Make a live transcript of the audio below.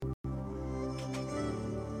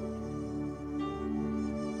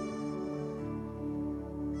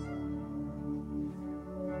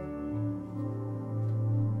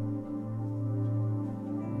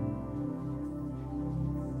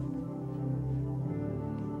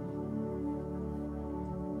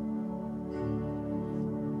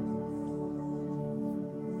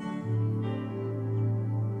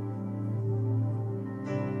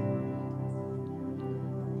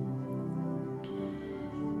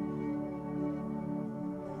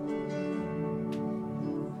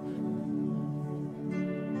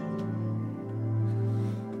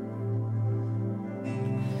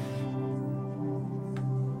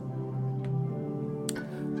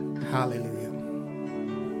Hallelujah.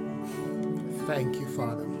 Thank you,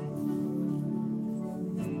 Father.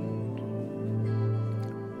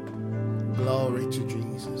 Glory to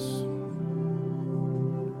Jesus.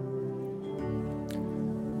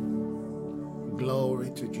 Glory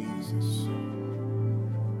to Jesus.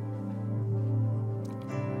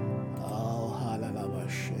 Oh, hallelujah.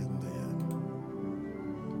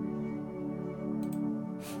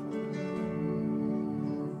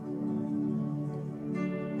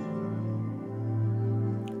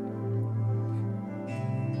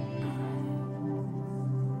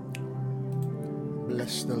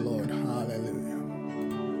 Bless the Lord. Hallelujah.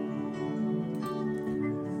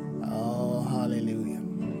 Oh, hallelujah.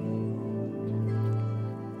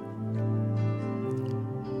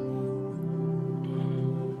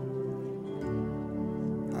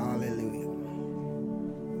 Hallelujah.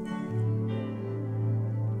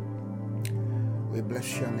 We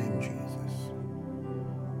bless your name, Jesus.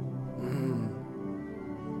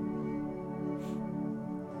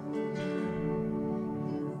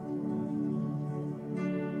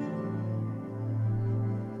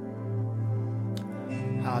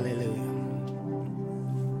 Hallelujah.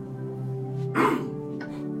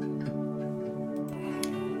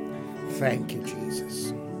 Thank you,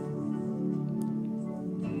 Jesus.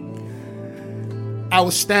 I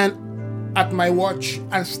will stand at my watch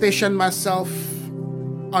and station myself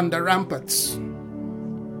on the ramparts.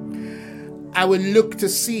 I will look to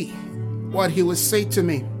see what he will say to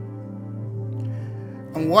me.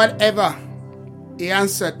 And whatever he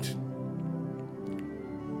answered,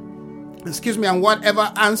 and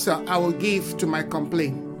whatever answer I will give to my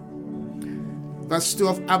complaint. Verse 2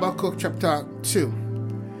 of Habakkuk chapter 2.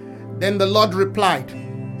 Then the Lord replied,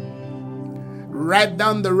 write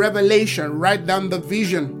down the revelation, write down the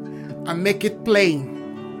vision, and make it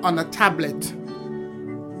plain on a tablet,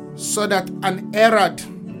 so that an Arad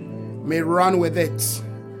may run with it.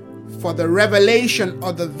 For the revelation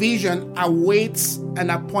of the vision awaits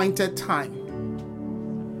an appointed time.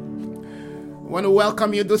 I want to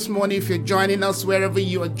welcome you this morning if you're joining us, wherever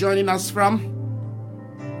you are joining us from,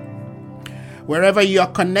 wherever you are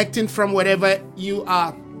connecting from, wherever you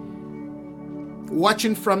are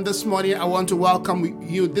watching from this morning. I want to welcome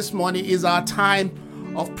you. This morning is our time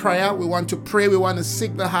of prayer. We want to pray. We want to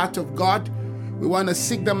seek the heart of God. We want to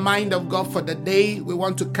seek the mind of God for the day. We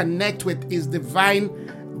want to connect with his divine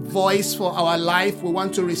voice for our life. We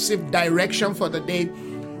want to receive direction for the day.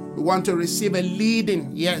 We want to receive a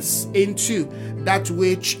leading, into that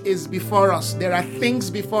which is before us. There are things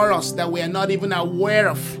before us that we are not even aware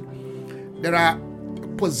of. There are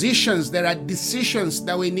positions, there are decisions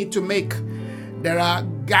that we need to make. There are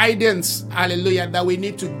guidance, hallelujah, that we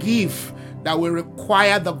need to give, that will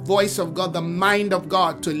require the voice of God, the mind of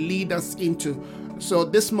God to lead us into. So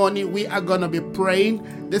this morning we are going to be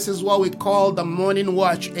praying. This is what we call the morning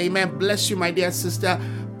watch. Amen. Bless you, my dear sister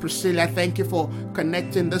Priscilla. Thank you for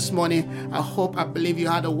connecting this morning. I believe you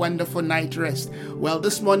had a wonderful night rest. Well,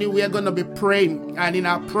 this morning we are going to be praying, and in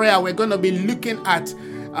our prayer we're going to be looking at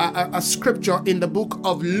a scripture in the book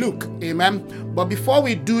of Luke. Amen. But before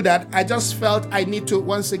we do that, I just felt I need to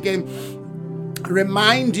once again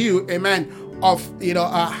remind you, amen, of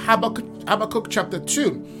Habakkuk chapter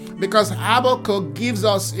 2, because Habakkuk gives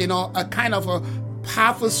us a kind of a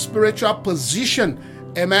powerful spiritual position,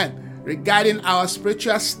 amen, regarding our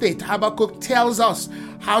spiritual state. Habakkuk tells us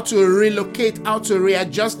how to relocate, how to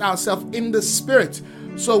readjust ourselves in the spirit,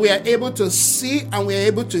 so we are able to see and we are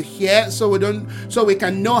able to hear, so we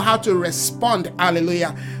can know how to respond,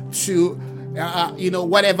 hallelujah, to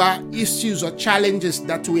whatever issues or challenges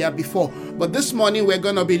that we are before. But this morning we're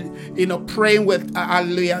going to be praying with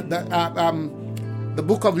hallelujah, the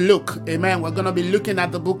book of Luke. Amen. We're going to be looking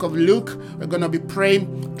at the book of Luke. We're going to be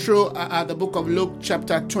praying through the book of Luke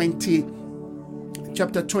chapter 22.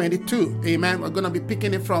 Amen. We're going to be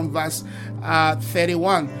picking it from verse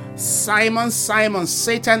 31. Simon, Simon,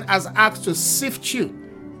 Satan has asked to sift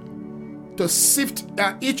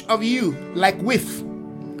each of you like wheat.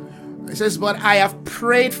 It says, but I have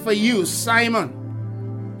prayed for you, Simon,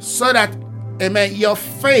 so that, amen, your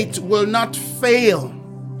faith will not fail.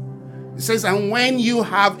 It says, and when you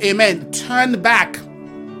have, amen, turned back,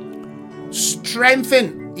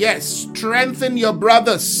 strengthen your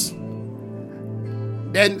brothers.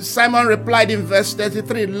 Then Simon replied in verse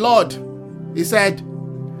 33, Lord, he said,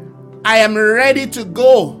 I am ready to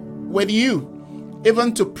go with you,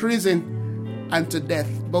 even to prison and to death.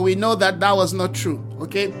 But we know that was not true,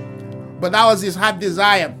 okay? But that was his heart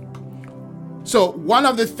desire. So one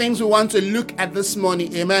of the things we want to look at this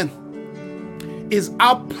morning, amen, is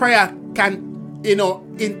how prayer can,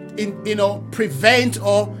 prevent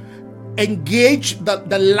or engage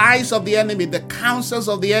the lies of the enemy, the counsels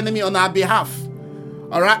of the enemy on our behalf.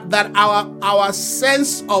 All right, that our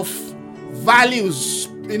sense of values,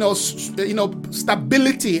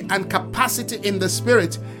 stability and capacity in the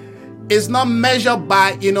spirit is not measured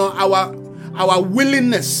by our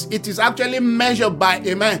willingness. It is actually measured by,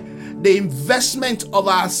 amen, the investment of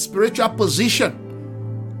our spiritual position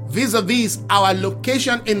vis-a-vis our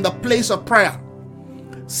location in the place of prayer.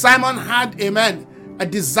 Simon had, amen, a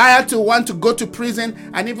desire to want to go to prison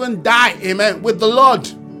and even die, amen, with the Lord.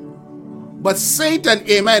 But Satan,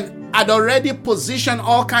 amen, had already positioned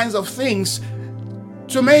all kinds of things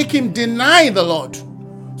to make him deny the Lord.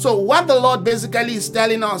 So what the Lord basically is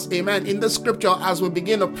telling us, amen, in the scripture as we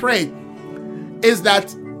begin to pray, is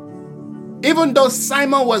that even though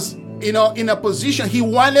Simon was, in a position, he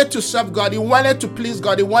wanted to serve God, he wanted to please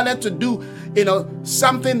God, he wanted to do,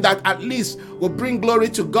 something that at least will bring glory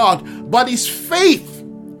to God, but his faith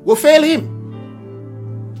will fail him.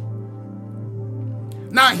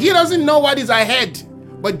 Now, he doesn't know what is ahead,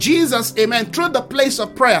 but Jesus, amen, through the place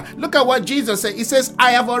of prayer, look at what Jesus said. He says,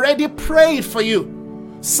 I have already prayed for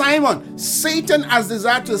you. Simon, Satan has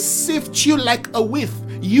desired to sift you like a wheat,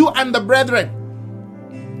 you and the brethren.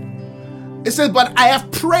 It says, but I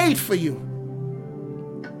have prayed for you.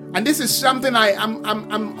 And this is something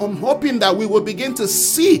I'm hoping that we will begin to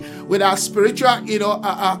see with our spiritual,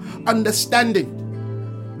 understanding.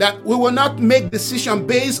 That we will not make decisions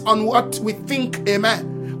based on what we think,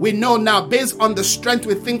 amen, we know now, based on the strength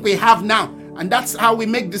we think we have now. And that's how we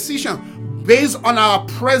make decisions, based on our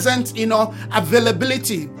present,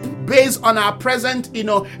 availability, based on our present,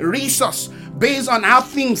 resource, based on how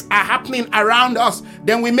things are happening around us.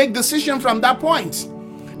 Then we make decisions from that point.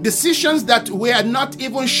 Decisions that we are not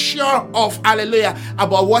even sure of, hallelujah,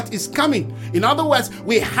 about what is coming. In other words,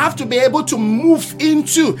 we have to be able to move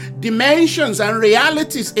into dimensions and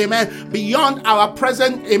realities, amen, beyond our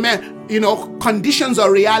present, amen, conditions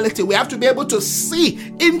or reality. We have to be able to see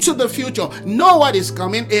into the future, know what is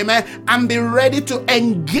coming, amen, and be ready to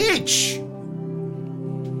engage.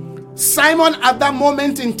 Simon at that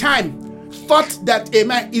moment in time thought that,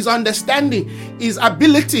 amen, his understanding, his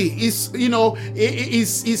ability, his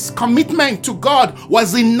commitment to God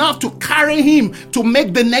was enough to carry him to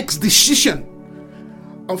make the next decision.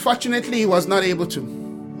 Unfortunately, he was not able to.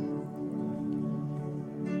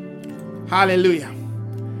 Hallelujah.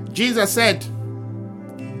 Jesus said,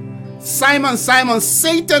 Simon, Simon,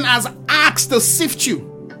 Satan has asked to sift you,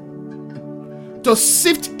 to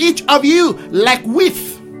sift each of you like wheat.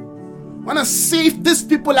 Want to see if these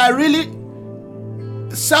people are really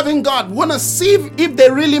serving God. Want to see if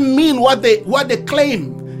they really mean what they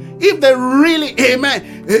claim. If they really,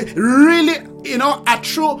 amen, really, are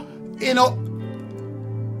true,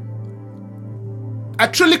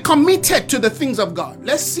 are truly committed to the things of God.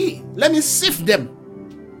 Let's see. Let me sift them.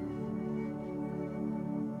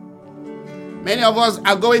 Many of us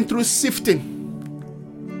are going through sifting.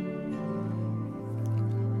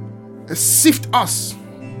 Sift us.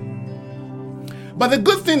 But the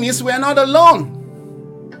good thing is we are not alone.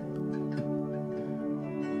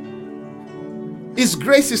 His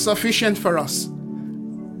grace is sufficient for us.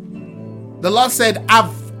 The Lord said,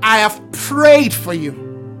 I have prayed for you,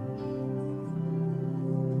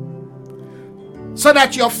 so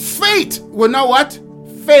that your faith will not what?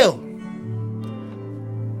 Fail.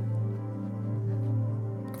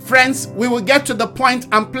 Friends, we will get to the point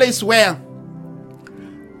and place where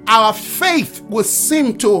our faith will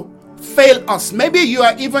seem to fail us. Maybe you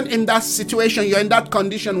are even in that situation, you're in that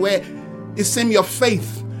condition where it seems your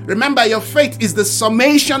faith. Remember, your faith is the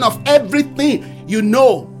summation of everything you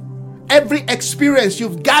know, every experience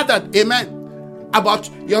you've gathered, amen, about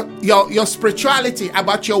your spirituality,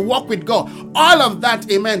 about your walk with God. All of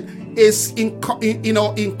that, amen, is in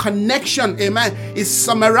connection, amen, is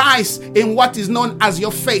summarized in what is known as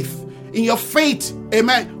your faith. In your faith,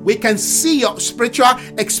 amen, we can see your spiritual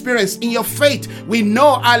experience. In your faith, we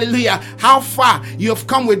know, hallelujah, how far you have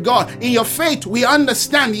come with God. In your faith, we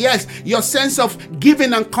understand, yes, your sense of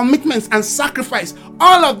giving and commitments and sacrifice.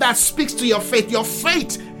 All of that speaks to your faith. Your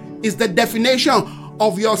faith is the definition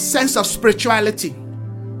of your sense of spirituality.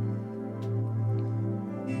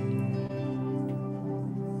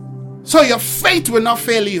 So your faith will not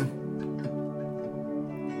fail you.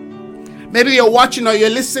 Maybe you're watching or you're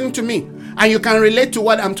listening to me and you can relate to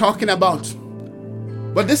what I'm talking about.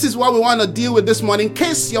 But this is what we want to deal with this morning. In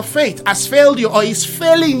case your faith has failed you or is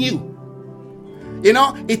failing you,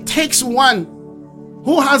 it takes one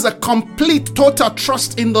who has a complete, total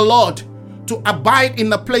trust in the Lord to abide in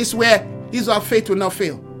the place where his or her faith will not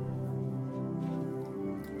fail.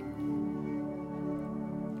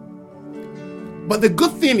 But the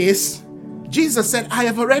good thing is, Jesus said, I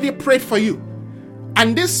have already prayed for you.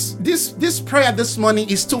 And this prayer this morning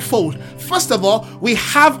is twofold. First of all, we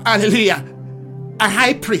have, hallelujah, a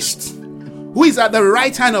high priest who is at the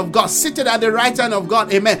right hand of God, seated at the right hand of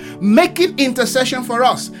God, amen, making intercession for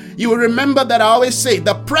us. You will remember that I always say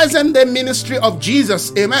the present day ministry of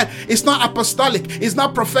Jesus, amen, it's not apostolic, it's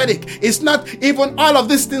not prophetic, it's not even all of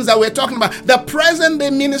these things that we're talking about. The present day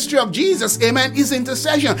ministry of Jesus, amen, is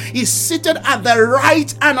intercession. He's seated at the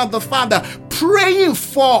right hand of the Father, praying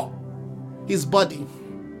for his body.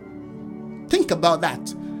 Think about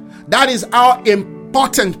that. That is how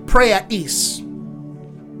important prayer is.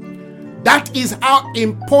 That is how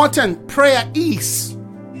important prayer is.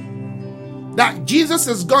 That Jesus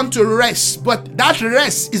has gone to rest, but that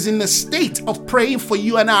rest is in the state of praying for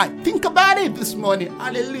you and I. Think about it this morning.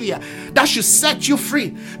 Hallelujah. That should set you free.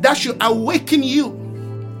 That should awaken you.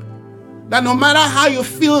 That no matter how you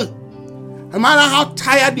feel, no matter how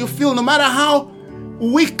tired you feel, no matter how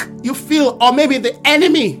weak you feel, or maybe the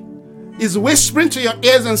enemy is whispering to your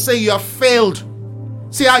ears and say you have failed.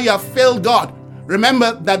 See how you have failed God.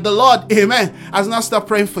 Remember that the Lord, amen, has not stopped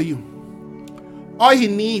praying for you. All you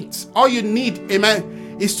need,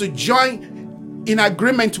 amen, is to join in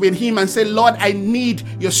agreement with him and say, Lord, I need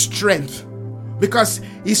your strength. Because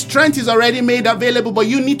his strength is already made available, but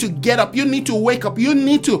you need to get up. You need to wake up. You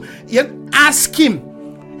need to ask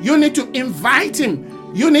him. You need to invite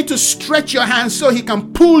him. You need to stretch your hands so he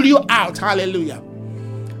can pull you out. Hallelujah.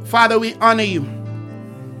 Father, we honor you.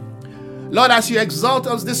 Lord, as you exalt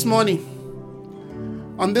us this morning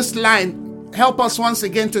on this line, help us once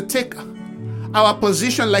again to take our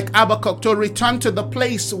position like Habakkuk, to return to the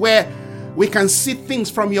place where we can see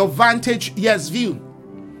things from your vantage view.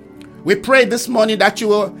 We pray this morning that you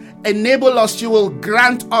will enable us, you will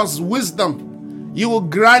grant us wisdom, you will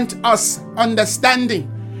grant us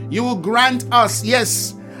understanding, you will grant us,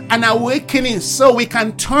 an awakening so we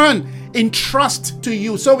can turn in trust to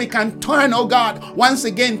you, so we can turn, oh God, once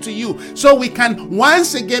again to you, so we can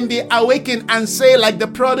once again be awakened and say like the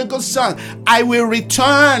prodigal son, I will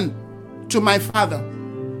return to my father.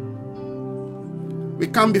 We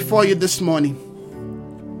come before you this morning.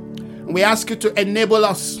 We ask you to enable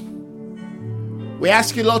us. We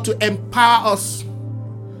ask you, Lord, to empower us.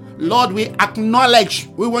 Lord, we acknowledge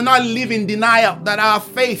we will not live in denial that our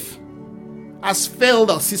faith has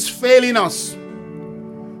failed us, is failing us.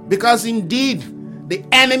 Because indeed, the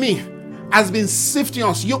enemy has been sifting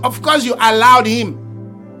us. Of course, you allowed him.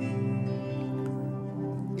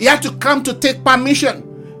 He had to come to take permission.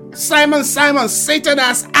 Simon, Satan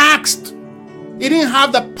has asked. He didn't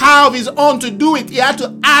have the power of his own to do it. He had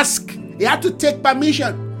to ask. He had to take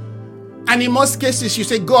permission. And in most cases, you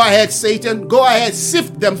say, go ahead, Satan. Go ahead,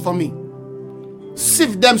 sift them for me.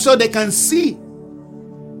 Sift them so they can see.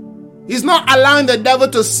 He's not allowing the devil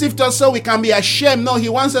to sift us so we can be ashamed. No, he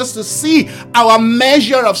wants us to see our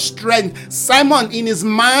measure of strength. Simon, in his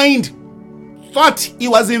mind, thought he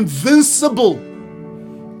was invincible.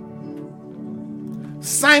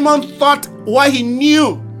 Simon thought what he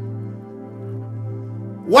knew,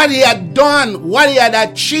 what he had done, what he had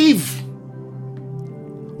achieved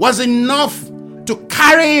was enough to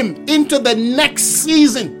carry him into the next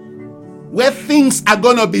season where things are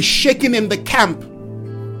going to be shaking in the camp.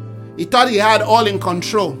 He thought he had all in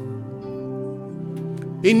control.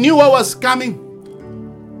 He knew what was coming.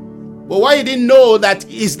 But what he didn't know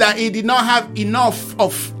is that he did not have enough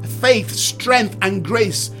of faith, strength, and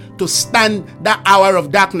grace to stand that hour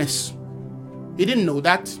of darkness. He didn't know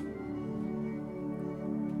that.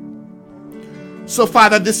 So,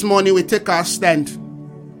 Father, this morning we take our stand.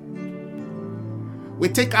 We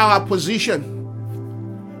take our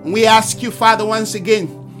position. We ask you, Father, once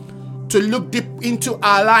again, to look deep into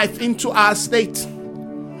our life, into our state.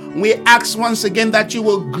 We ask once again that you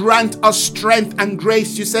will grant us strength and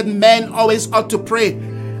grace. You said men always ought to pray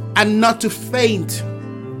and not to faint.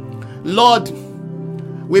 Lord,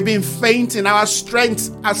 we've been fainting. Our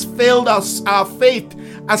strength has failed us. Our faith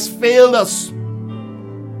has failed us.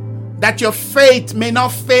 That your faith may not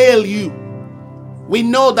fail you. We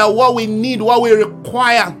know that what we need, what we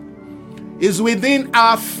require is within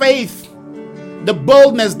our faith. The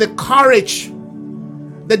boldness, the courage,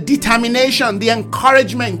 the determination, the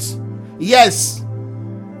encouragement,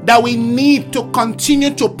 that we need to continue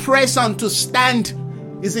to press on, to stand,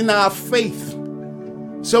 is in our faith.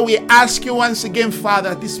 So we ask you once again,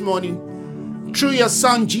 Father, this morning, through your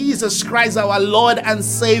Son, Jesus Christ, our Lord and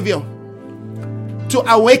Savior, to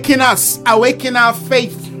awaken us, awaken our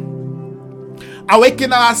faith,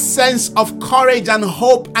 awaken our sense of courage and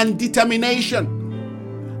hope and determination.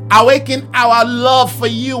 Awaken our love for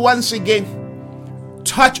you once again.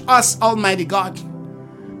 Touch us, Almighty God,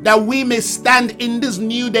 that we may stand in this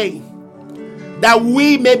new day, that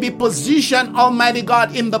we may be positioned, Almighty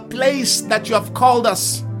God, in the place that you have called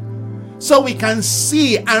us, so we can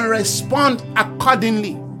see and respond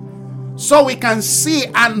accordingly. So we can see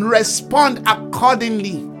and respond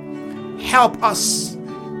accordingly. Help us,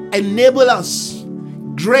 enable us,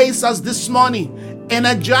 grace us this morning,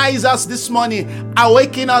 energize us this morning,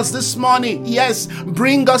 awaken us this morning. Yes,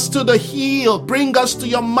 bring us to the hill, bring us to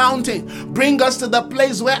your mountain, bring us to the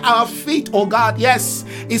place where our feet, oh God, yes,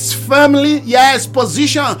 is firmly, yes,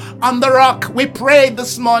 positioned on the rock. We pray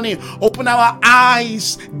this morning, open our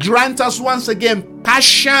eyes, grant us once again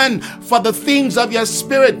passion for the things of your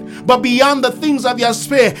spirit, but beyond the things of your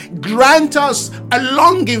spirit, grant us a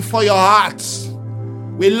longing for your hearts.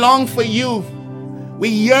 We long for you, we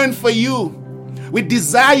yearn for you, we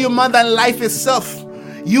desire you more than life itself.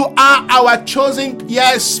 You are our chosen,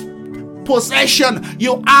 yes, possession.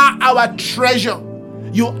 You are our treasure.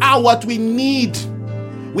 You are what we need.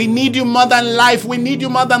 We need you more than life. We need you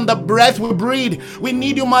more than the breath we breathe. We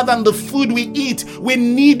need you more than the food we eat. We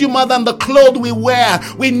need you more than the clothes we wear.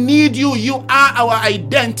 We need you. You are our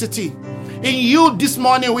identity. In you this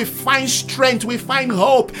morning we find strength, we find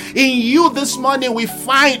hope. In you this morning we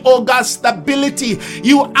find, oh God, stability.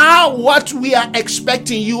 You are what we are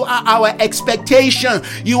expecting. You are our expectation.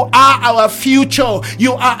 You are our future.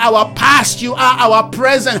 You are our past. You are our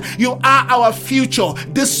present. You are our future.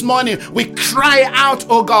 This morning we cry out,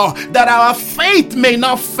 oh God, that our faith may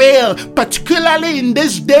not fail, particularly in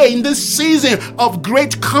this day, in this season of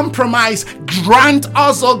great compromise. Grant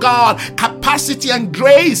us, oh God, capacity and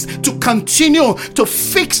grace to continue to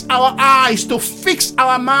fix our eyes, to fix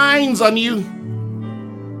our minds on you.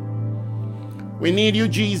 We need you,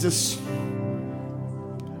 Jesus.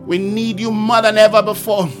 We need you more than ever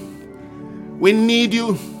before. We need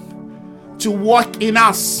you to work in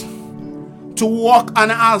us, to work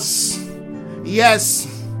on us. Yes,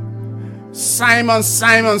 Simon,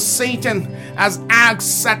 Satan has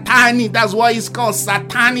asked Satani, that's why he's called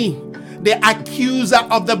Satani, the accuser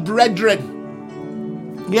of the brethren.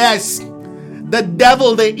 Yes, the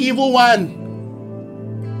devil, the evil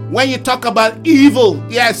one. When you talk about evil,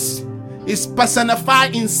 yes, is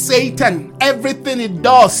personified in Satan. Everything it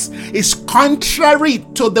does is contrary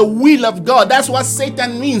to the will of God. That's what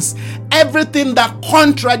Satan means. Everything that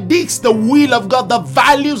contradicts the will of God, the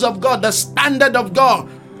values of God, the standard of God,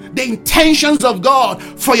 the intentions of God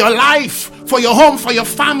for your life, for your home, for your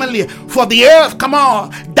family, for the earth. Come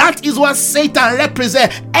on. That is what Satan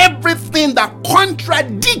represents. Everything that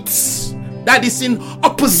contradicts, that is in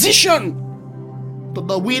opposition to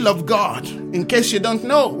the will of God. In case you don't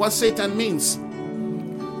know what Satan means.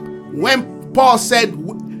 When Paul said,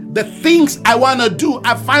 the things I want to do,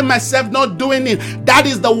 I find myself not doing it, that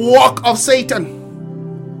is the work of Satan.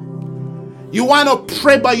 You want to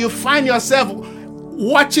pray, but you find yourself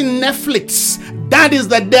watching Netflix, that is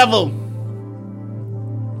the devil.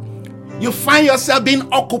 You find yourself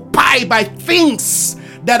being occupied by things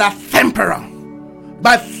that are temporal,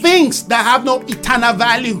 by things that have no eternal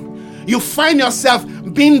value. You find yourself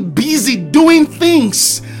being busy doing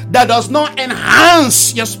things that does not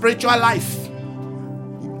enhance your spiritual life.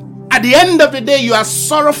 At the end of the day, you are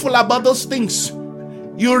sorrowful about those things.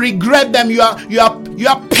 You regret them. You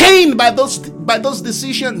are pained by those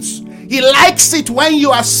decisions. He likes it when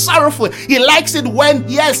you are sorrowful. He likes it when,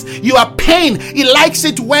 yes, you are pained. He likes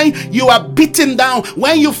it when you are beaten down,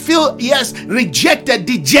 when you feel, yes, rejected,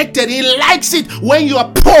 dejected. He likes it when you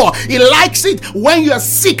are poor. He likes it when you are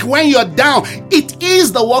sick, when you are down. It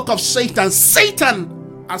is the work of Satan.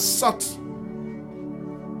 Satan has sought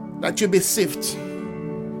that you be saved.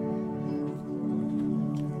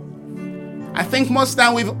 I think most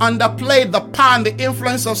time we've underplayed the power and the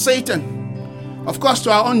influence of Satan. Of course,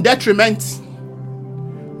 to our own detriment.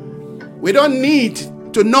 We don't need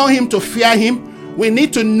to know him to fear him. We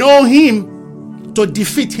need to know him to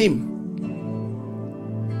defeat him.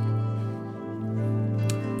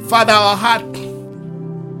 Father, our heart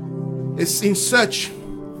is in search,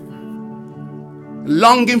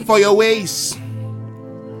 longing for your ways,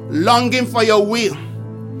 longing for your will,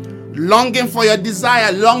 longing for your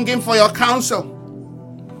desire, longing for your counsel.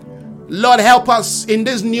 Lord, help us in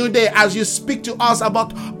this new day as you speak to us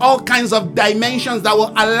about all kinds of dimensions that will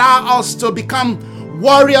allow us to become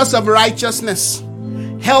warriors of righteousness.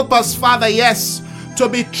 Help us, Father, yes, to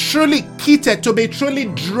be truly kitted, to be truly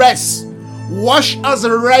dressed. Wash us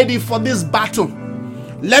ready for this battle.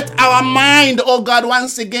 Let our mind, oh God,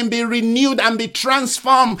 once again be renewed and be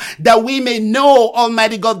transformed, that we may know,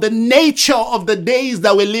 Almighty God, the nature of the days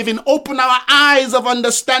that we live in. Open our eyes of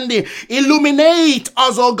understanding. Illuminate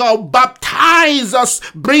us, oh God. Baptize us.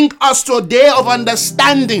 Bring us to a day of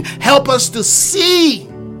understanding. Help us to see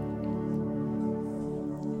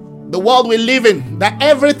the world we live in, that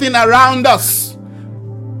everything around us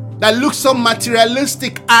that looks so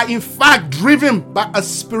materialistic are in fact driven by a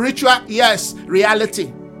spiritual,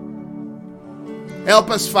 reality.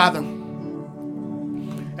 Help us, Father.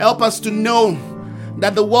 Help us to know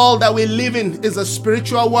that the world that we live in is a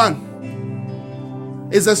spiritual one.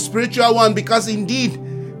 Is a spiritual one, because indeed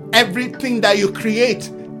everything that you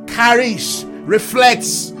create carries,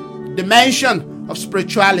 reflects dimension of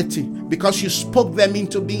spirituality, because you spoke them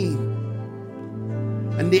into being.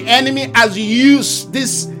 And the enemy has used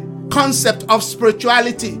this concept of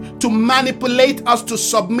spirituality to manipulate us to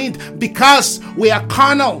submit, because we are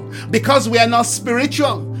carnal, because we are not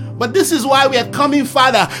spiritual. But this is why we are coming,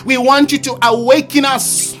 Father. We want you to awaken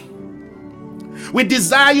us. We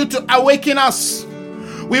desire you to awaken us.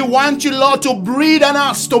 We want you, Lord, to breathe on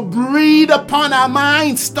us, to breathe upon our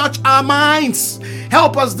minds, touch our minds.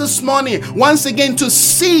 Help us this morning, once again, to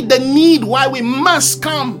see the need why we must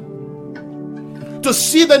come. To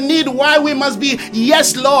see the need why we must be,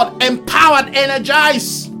 yes, Lord, empowered,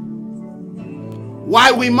 energized.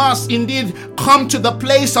 Why we must indeed come to the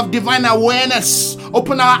place of divine awareness.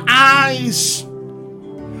 Open our eyes.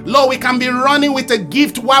 Lord, we can be running with a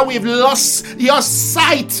gift while we've lost your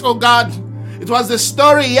sight, oh God. It was the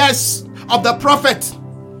story, yes, of the prophet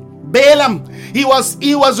Balaam. He was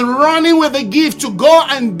running with a gift to go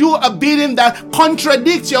and do a bidding that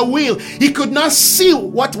contradicts your will. He could not see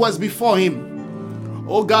what was before him.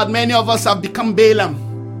 Oh God, many of us have become Balaam.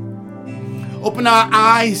 Open our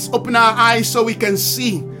eyes so we can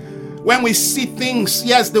see. When we see things,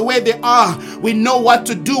 yes, the way they are, we know what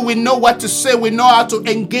to do, we know what to say, we know how to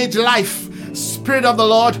engage life. Spirit of the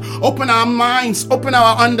Lord, open our minds, open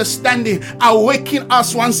our understanding, awaken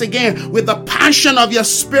us once again with the passion of your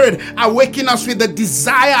Spirit, awaken us with the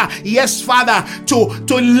desire, yes, Father,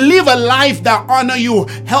 to live a life that honor you.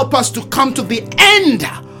 Help us to come to the end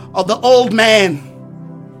of the old man.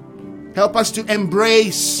 Help us to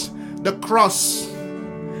embrace the cross.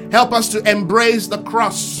 Help us to embrace the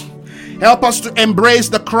cross. Help us to embrace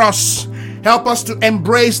the cross. Help us to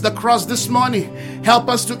embrace the cross this morning. Help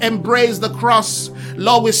us to embrace the cross.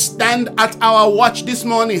 Lord, we stand at our watch this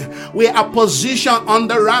morning. We are positioned on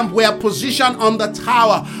the ramp. We are positioned on the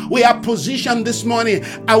tower. We are positioned this morning.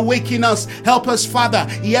 Awaken us. Help us, Father,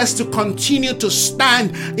 yes, to continue to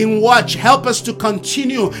stand in watch. Help us to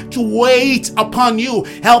continue to wait upon you.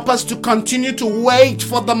 Help us to continue to wait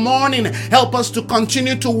for the morning. Help us to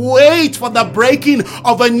continue to wait for the breaking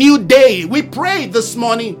of a new day. We pray this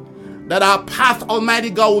morning that our path, Almighty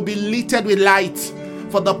God, will be littered with light.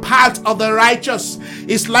 For the path of the righteous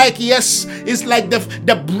is like, yes, it's like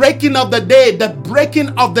the breaking of the day, like the breaking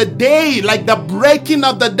of the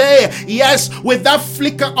day, yes, with that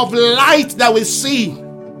flicker of light that we see.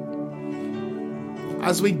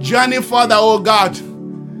 As we journey further, oh God,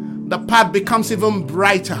 the path becomes even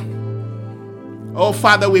brighter. Oh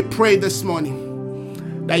Father, we pray this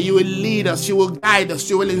morning that you will lead us, you will guide us,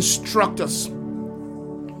 you will instruct us.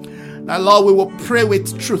 That, Lord, we will pray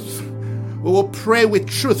with truth. We will pray with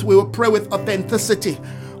truth. We will pray with authenticity.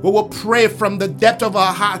 We will pray from the depth of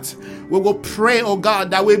our heart. We will pray, oh God,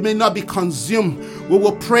 that we may not be consumed. We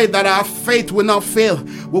will pray that our faith will not fail.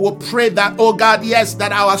 We will pray that, oh God, yes,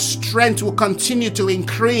 that our strength will continue to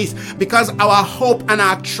increase, because our hope and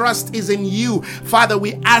our trust is in you. Father,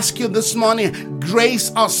 we ask you this morning,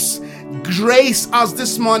 grace us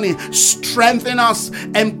this morning, strengthen us,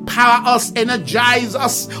 empower us, energize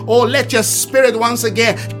us. Oh, let your Spirit once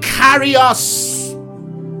again carry us.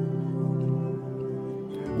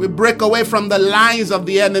 We break away from the lies of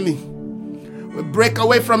the enemy. We break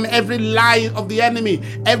away from every lie of the enemy,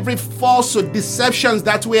 every falsehood, deceptions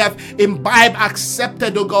that we have imbibed,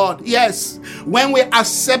 accepted, oh God. Yes, when we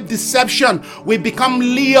accept deception, we become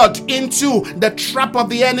lured into the trap of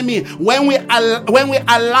the enemy. When we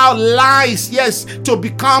allow lies, yes, to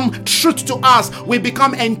become truth to us, we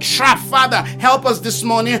become entrapped. Father, help us this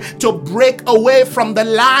morning to break away from the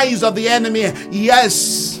lies of the enemy.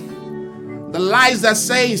 Yes, the lies that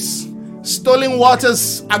says stolen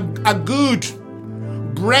waters are good.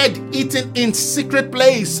 Bread eaten in secret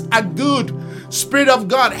place are good. Spirit of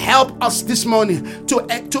God, help us this morning to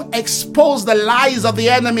expose the lies of the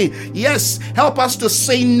enemy. Yes, help us to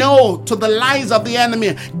say no to the lies of the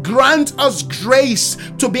enemy. Grant us grace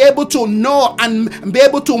to be able to know and be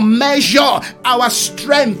able to measure our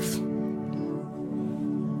strength.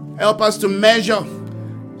 Help us to measure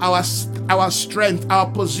our strength, our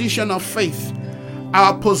position of faith,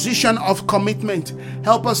 our position of commitment.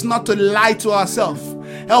 Help us not to lie to ourselves.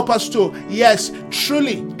 Help us to, yes,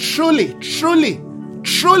 truly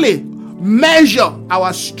measure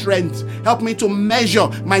our strength. Help me to measure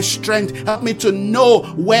my strength. Help me to know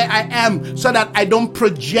where I am so that I don't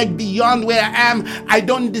project beyond where I am. I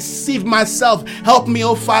don't deceive myself. Help me,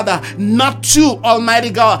 oh Father, not to,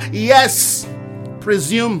 Almighty God, yes,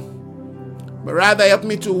 presume, but rather help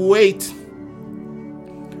me to wait.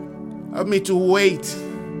 Help me to wait.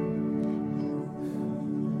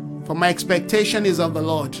 For my expectation is of the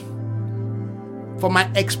Lord. For my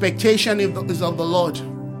expectation is of the Lord.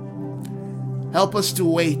 Help us to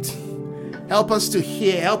wait. Help us to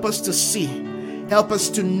hear. Help us to see. Help us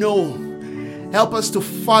to know. Help us to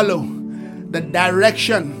follow the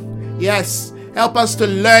direction. Yes. Help us to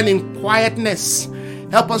learn in quietness.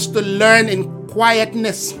 Help us to learn in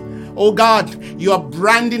quietness. Oh God, you are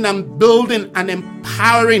branding and building and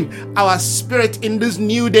empowering our spirit in this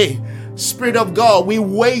new day. Spirit of God, we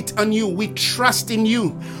wait on you. We trust in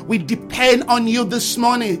you. We depend on you this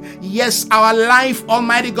morning. Yes, our life,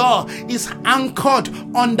 Almighty God, is anchored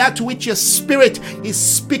on that which your Spirit is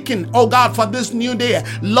speaking. Oh God, for this new day,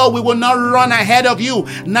 Lord, we will not run ahead of you.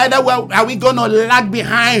 Neither are we going to lag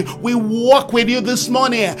behind. We walk with you this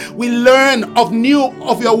morning. We learn of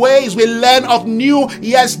your ways. We learn of new,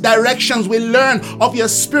 yes, directions. We learn of your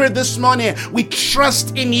Spirit this morning. We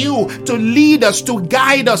trust in you to lead us, to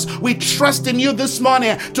guide us. We trust in you this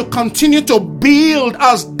morning to continue to build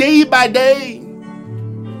us day by day.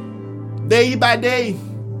 Day by day.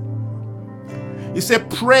 You say,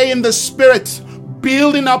 pray in the Spirit,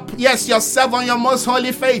 building up, yes, yourself on your most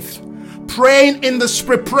holy faith. Praying in the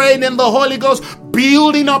Spirit, praying in the Holy Ghost,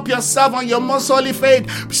 building up yourself on your most holy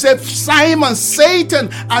faith. Say, Simon, Satan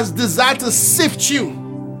has desired to sift you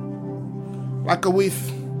like a wheat.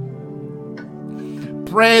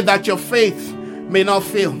 Pray that your faith may not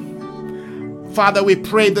fail. Father, we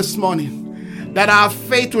pray this morning that our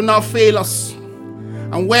faith will not fail us.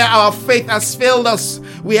 And where our faith has failed us,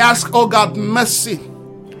 we ask, oh God, mercy.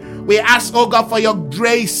 We ask, oh God, for your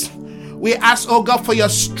grace. We ask, oh God, for your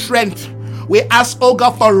strength. We ask, oh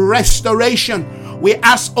God, for restoration. We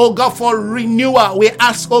ask, oh God, for renewal. We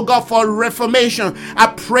ask, oh God, for reformation.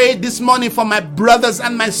 I pray this morning for my brothers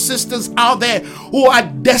and my sisters out there who are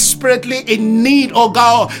desperately in need, oh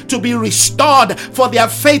God, to be restored, for their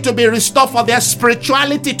faith to be restored, for their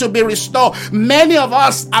spirituality to be restored. Many of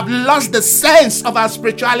us have lost the sense of our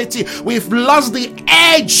spirituality. We've lost the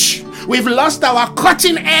edge. We've lost our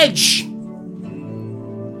cutting edge.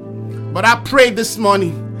 But I pray this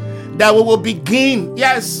morning that we will begin,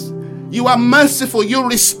 yes, you are merciful. You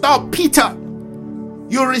restored Peter.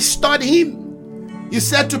 You restored him. You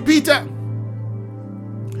said to Peter,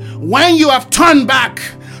 when you have turned back,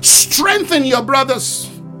 strengthen your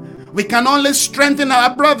brothers. We can only strengthen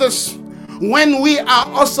our brothers when we are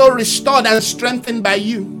also restored and strengthened by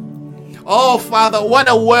you. Oh, Father, what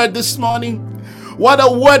a word this morning. What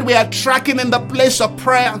a word we are tracking in the place of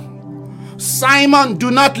prayer. Simon,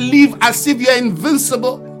 do not live as if you're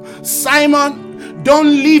invincible. Simon,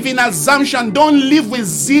 don't live in assumption. Don't live with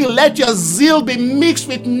zeal. Let your zeal be mixed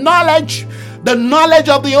with knowledge, the knowledge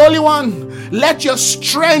of the Holy One. Let your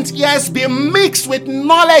strength, yes, be mixed with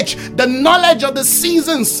knowledge, the knowledge of the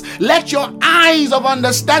seasons. Let your eyes of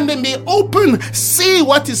understanding be open. See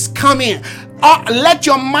what is coming. Let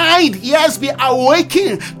your mind, yes, be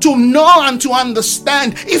awakened to know and to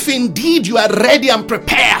understand if indeed you are ready and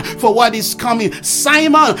prepared for what is coming.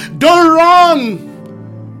 Simon, don't run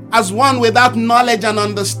as one without knowledge and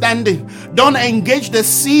understanding. Don't engage the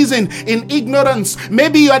season in ignorance.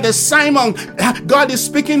 Maybe you are the Simon God is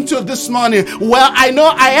speaking to this morning. Well, I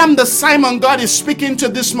know I am the Simon God is speaking to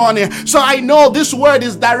this morning. So I know this word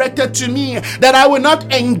is directed to me, that I will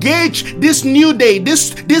not engage this new day,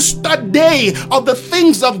 this third day of the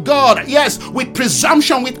things of God, yes, with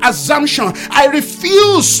presumption, with assumption. I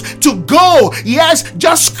refuse to go, yes,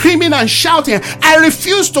 just screaming and shouting. I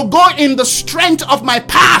refuse to go in the strength of my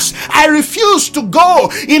past. I refuse to go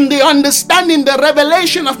in the understanding, the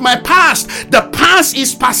revelation of my past. The past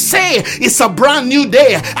is passé. It's a brand new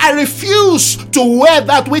day. I refuse to wear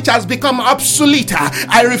that which has become obsolete.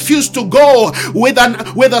 I refuse to go with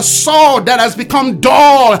a sword that has become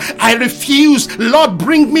dull. I refuse. Lord,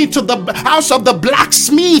 bring me to the house of the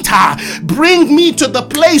blacksmith. Bring me to the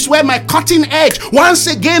place where my cutting edge, once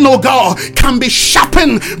again, oh God, can be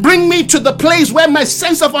sharpened. Bring me to the place where my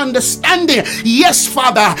sense of understanding, yes,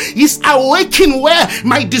 Father, is awakened, where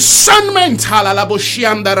my discernment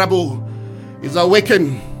is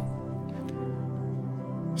awakened.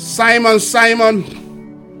 Simon, Simon,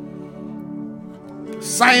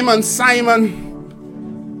 Simon,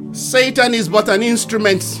 Simon, Satan is but an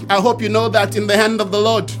instrument. I hope you know that, in the hand of the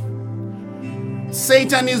Lord.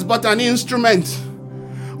 Satan is but an instrument.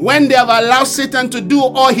 When they have allowed Satan to do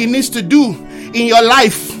all he needs to do in your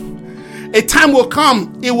life, a time will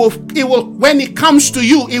come, when it comes to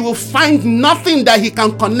you, he will find nothing that he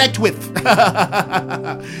can connect with.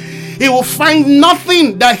 He will find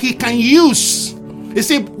nothing that he can use. You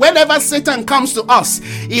see, whenever Satan comes to us,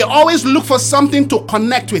 he always looks for something to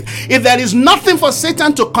connect with. If there is nothing for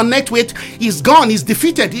Satan to connect with, he's gone, he's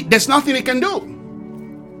defeated. There's nothing he can do.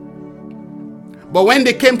 But when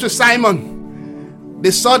they came to Simon,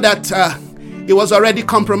 they saw that he was already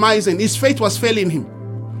compromising. His faith was failing him.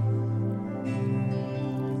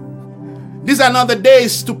 These are not the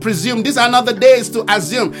days to presume. These are not the days to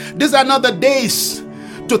assume. These are not the days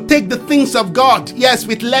to take the things of God, yes,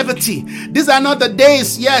 with levity. These are not the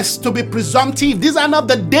days, yes, to be presumptive. These are not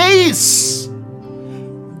the days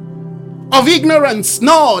of ignorance.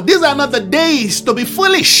 No, these are not the days to be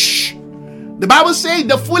foolish. The Bible says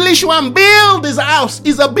the foolish one build his house.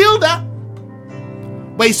 He's a builder,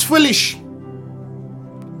 but he's foolish.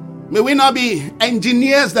 May we not be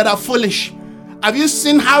engineers that are foolish. Have you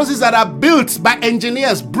seen houses that are built by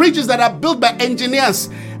engineers, bridges that are built by engineers,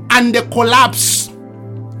 and they collapse?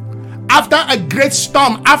 After a great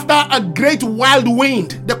storm, after a great wild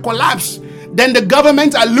wind, they collapse. Then the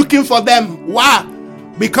government are looking for them. Why?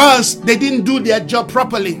 Because they didn't do their job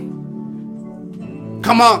properly.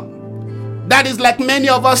 Come on. That is like many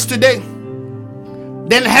of us today.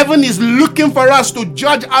 Then heaven is looking for us to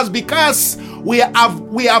judge us because we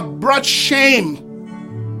have brought shame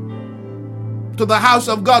to the house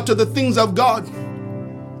of God, to the things of God.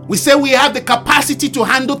 We say we have the capacity to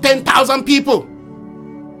handle 10,000 people.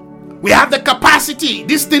 We have the capacity.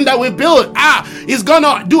 This thing that we build is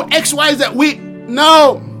gonna do X, Y, Z.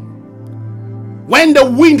 No. When the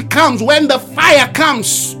wind comes, when the fire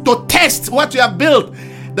comes to test what you have built,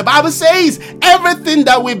 the Bible says everything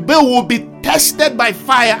that we build will be tested by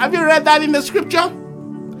fire. Have you read that in the scripture?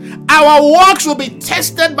 Our works will be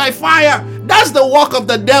tested by fire. That's the work of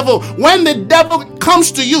the devil. When the devil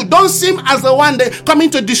comes to you, don't see him as the one that coming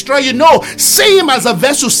to destroy you. No, see him as a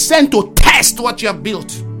vessel sent to test what you have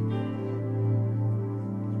built.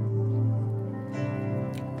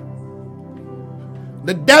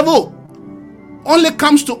 The devil only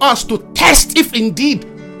comes to us to test if indeed,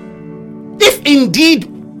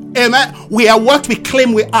 amen, we are what we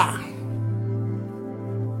claim we are.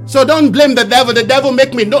 So don't blame the devil. The devil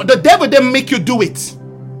make me. No, the devil didn't make you do it.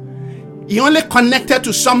 He only connected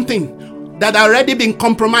to something that already been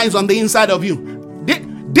compromised on the inside of you.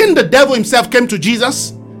 Didn't the devil himself came to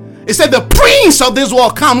Jesus? He said, the prince of this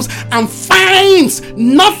world comes and finds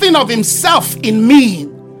nothing of himself in me.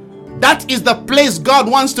 That is the place God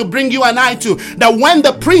wants to bring you and I to. That when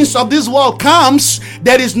the prince of this world comes,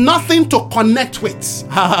 there is nothing to connect with.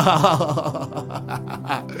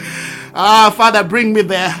 Father, bring me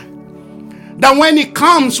there. That when he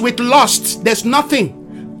comes with lust, there's nothing.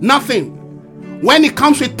 When it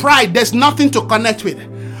comes with pride, there's nothing to connect with.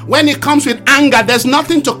 When it comes with anger, there's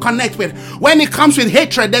nothing to connect with. When it comes with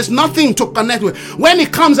hatred, there's nothing to connect with. When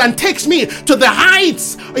it comes and takes me to the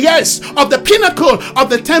heights, yes, of the pinnacle of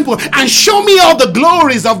the temple and show me all the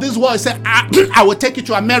glories of this world, say, I will take you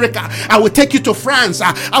to America. I will take you to France.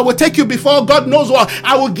 I will take you before God knows what.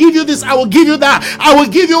 I will give you this. I will give you that. I will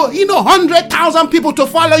give you, 100,000 people to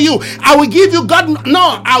follow you. I will give you God.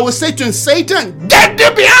 No, I will say to him, Satan, get thee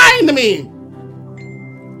behind me.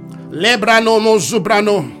 Lebrano mo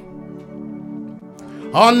zubrano.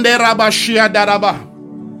 Onde rabashia daraba.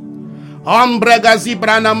 Ombrega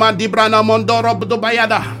zibrana madibrana mondoro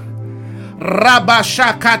bdobayada.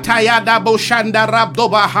 Rabashakatayada boshanda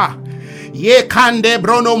rabdobaha. Ye kande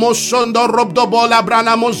brono mosondo robdobola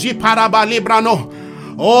brana mozi paraba librano.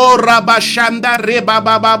 Oh rabashanda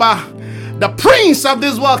rebababa. The prince of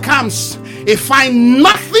this world comes. He finds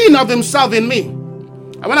nothing of himself in me.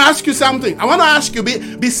 I want to ask you something. I want to ask you,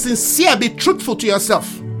 be sincere, be truthful to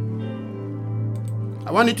yourself.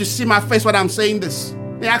 I want you to see my face when I'm saying this.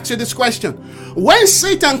 Let me ask you this question. When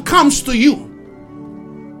Satan comes to you,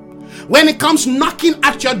 when he comes knocking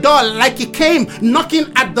at your door like he came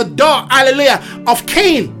knocking at the door, hallelujah, of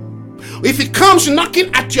Cain, if he comes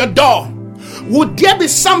knocking at your door, would there be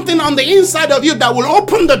something on the inside of you that will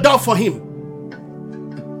open the door for him?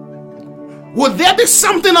 Would there be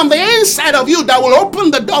something on the inside of you that will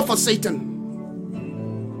open the door for Satan?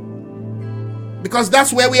 Because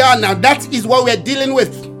that's where we are now. That is what we're dealing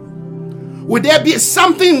with. Would there be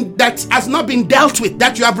something that has not been dealt with,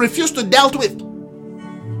 that you have refused to deal with?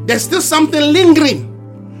 There's still something lingering.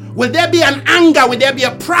 Will there be an anger? Will there be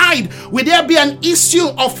a pride? Will there be an issue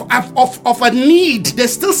of a need?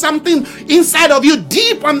 There's still something inside of you,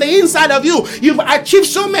 deep on the inside of you. You've achieved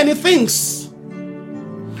so many things,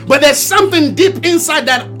 but there's something deep inside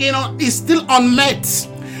that, is still unmet.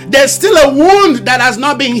 There's still a wound that has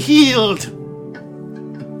not been healed.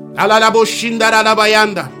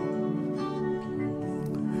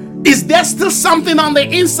 Is there still something on the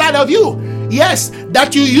inside of you? Yes,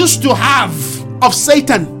 that you used to have of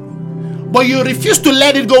Satan, but you refuse to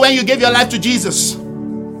let it go when you gave your life to Jesus.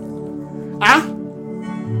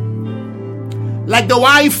 Like the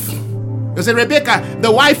wife, you say Rebecca,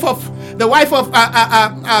 the wife of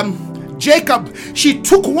Jacob. She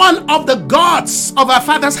took one of the gods of her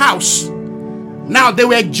father's house. Now they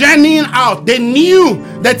were journeying out. They knew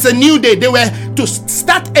that's a new day. They were to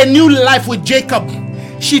start a new life with Jacob.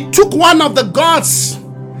 She took one of the gods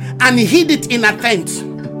and hid it in a tent.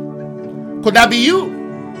 Could that be you?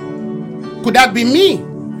 Could that be me?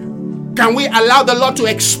 Can we allow the Lord to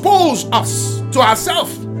expose us to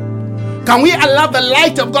ourselves? Can we allow the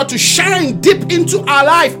light of God to shine deep into our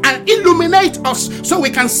life and illuminate us so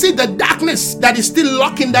we can see the darkness that is still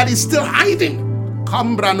lurking, that is still hiding?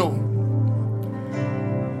 Cambrano.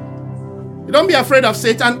 Don't be afraid of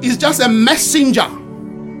Satan. He's just a messenger.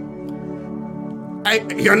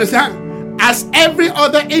 You understand? As every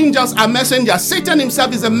other angels are messengers, Satan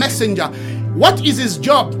himself is a messenger. What is his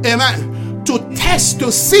job? Amen. To test,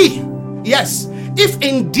 to see, yes, if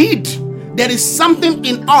indeed there is something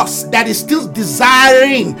in us that is still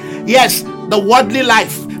desiring, yes, the worldly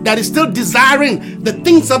life, that is still desiring the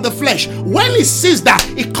things of the flesh. When he sees that,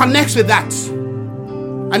 he connects with that.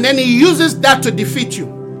 And then he uses that to defeat you.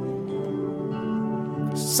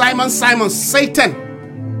 Simon, Satan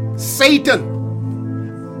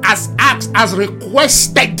has asked, has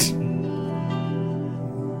requested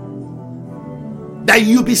that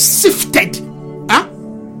you be sifted.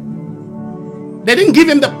 They didn't give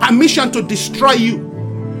him the permission to destroy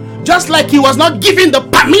you. Just like he was not given the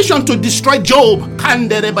permission to destroy Job.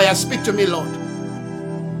 Speak to me, Lord.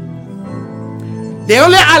 They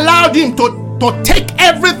only allowed him to take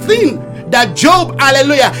everything that Job,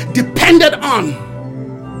 hallelujah, depended on.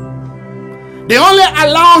 They only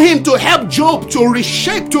allow him to help Job to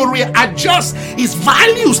reshape, to readjust his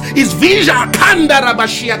values, his vision.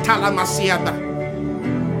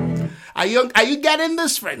 Are you getting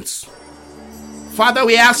this, friends? Father,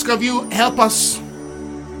 we ask of you, help us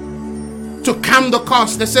to count the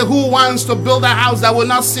cost. They say, who wants to build a house that will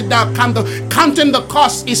not sit down? Counting the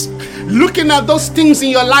cost is looking at those things in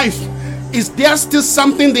your life. Is there still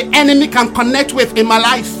something the enemy can connect with in my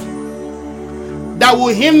life that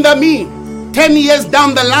will hinder me 10 years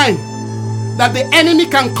down the line? That the enemy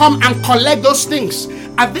can come and collect those things.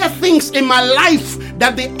 Are there things in my life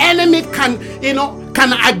that the enemy can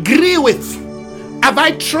agree with? Have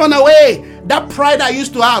I thrown away that pride I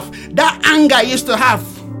used to have, that anger I used to have,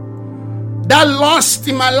 that lust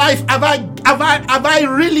in my life? Have I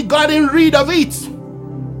really gotten rid of it?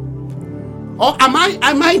 Or have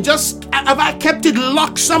I kept it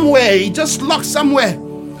locked somewhere? It just locked somewhere.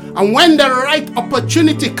 And when the right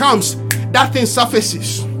opportunity comes, that thing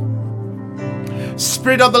surfaces.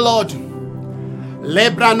 Spirit of the Lord.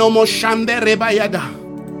 Lebra no mo shande rebayada.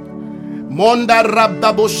 Monda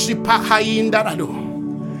rabda boshipa hayindarado.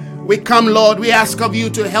 We come, Lord, we ask of you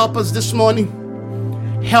to help us this morning.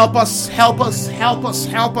 Help us.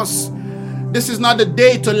 This is not the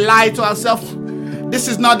day to lie to ourselves. This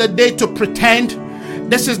is not the day to pretend.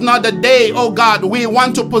 This is not the day, oh God, we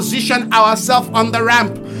want to position ourselves on the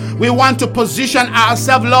ramp. We want to position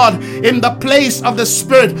ourselves, Lord, in the place of the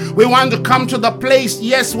Spirit. We want to come to the place,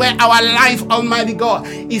 yes, where our life, Almighty God,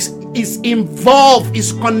 is involved,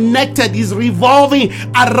 is connected, is revolving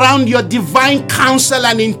around your divine counsel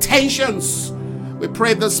and intentions. We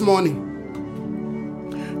pray this morning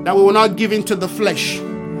that we will not give in to the flesh.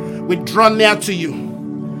 We draw near to you.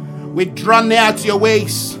 We draw near to your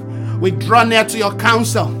ways. We draw near to your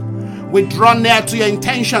counsel. We draw near to your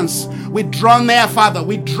intentions. We draw near, Father.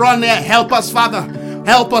 We draw near. Help us, Father.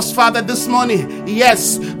 Help us, Father, this morning,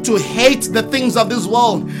 yes, to hate the things of this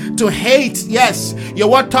world. To hate, yes. Your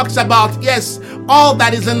word talks about, yes, all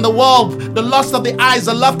that is in the world, the lust of the eyes,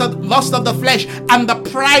 the lust of the flesh, and the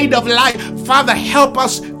pride of life. Father, help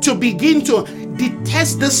us to begin to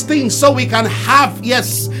detest these things so we can have,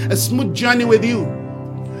 yes, a smooth journey with you.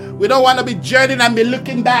 We don't want to be journeying and be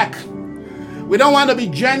looking back. We don't want to be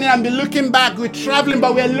journeying and be looking back. We're traveling,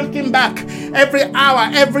 but we're looking back every hour,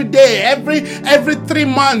 every day, every 3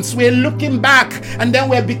 months. We're looking back, and then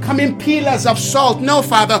we're becoming pillars of salt. No,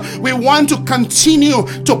 Father, we want to continue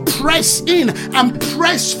to press in and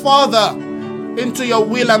press further. into your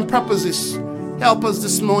will and purposes. Help us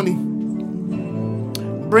this morning.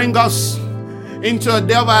 Bring us into a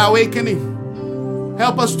day of our awakening.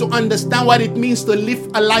 Help us to understand what it means to live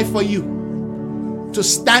a life for you, to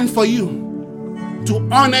stand for you, to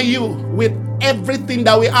honor you with everything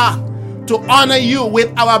that we are, to honor you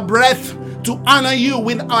with our breath, to honor you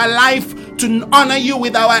with our life, to honor you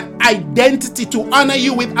with our identity, to honor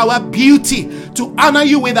you with our beauty, to honor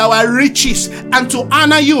you with our riches, and to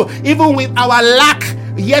honor you even with our lack.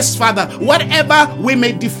 Yes, Father, whatever we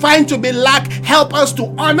may define to be lack, help us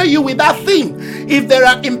to honor you with that thing. If there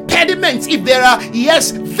are impediments, if there are,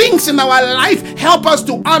 things in our life, help us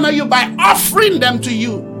to honor you by offering them to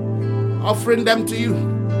you. Offering them to you.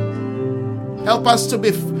 Help us to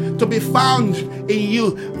be found in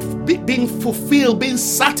you, being fulfilled, being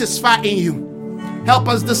satisfied in you. Help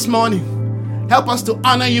us this morning. Help us to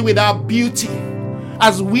honor you with our beauty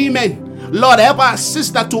as women. Lord, help our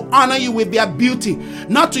sister to honor you with their beauty,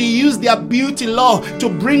 not to use their beauty, Lord, to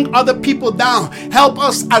bring other people down. Help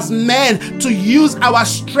us as men to use our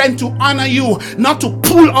strength to honor you, not to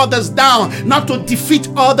pull others down, not to defeat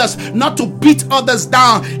others, not to beat others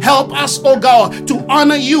down. Help us, oh God, to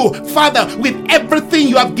honor you, Father, with everything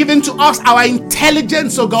you have given to us, our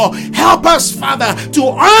intelligence, oh God. Help us, Father, to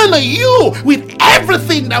honor you with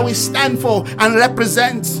everything that we stand for and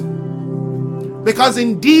represent. Because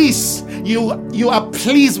in this, you are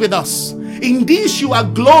pleased with us. In this, you are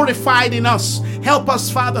glorified in us. Help us,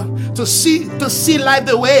 Father, to see life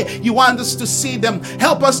the way you want us to see them.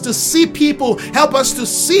 Help us to see people. Help us to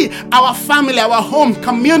see our family, our home,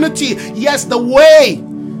 community. Yes, the way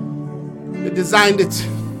you designed it.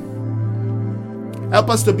 Help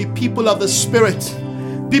us to be people of the Spirit.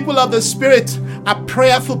 People of the Spirit are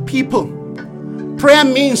prayerful people. Prayer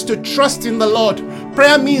means to trust in the Lord.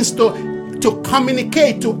 Prayer means to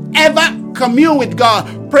communicate, to ever commune with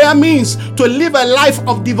God. Prayer means to live a life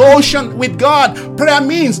of devotion with God. Prayer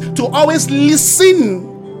means to always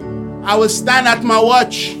listen. I will stand at my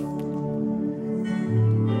watch.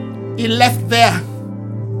 He left there,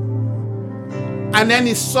 and then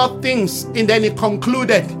he saw things, and then he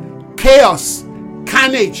concluded chaos,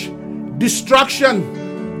 carnage,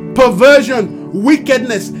 destruction, perversion,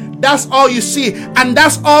 wickedness. That's all you see, and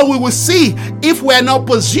that's all we will see if we're not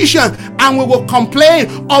positioned and we will complain,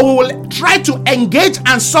 or we will try to engage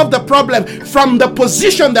and solve the problem from the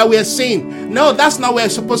position that we are seeing. No, that's not where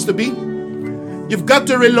you're supposed to be. You've got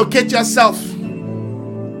to relocate yourself.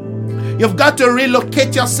 You've got to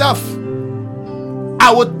relocate yourself.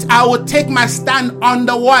 I would take my stand on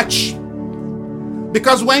the watch,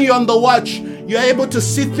 because when you're on the watch, you're able to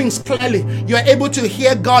see things clearly. You're able to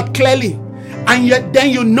hear God clearly. And yet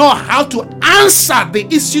then you know how to answer the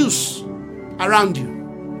issues around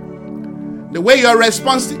you. The way you are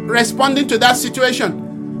responding to that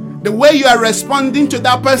situation, the way you are responding to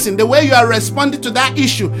that person, the way you are responding to that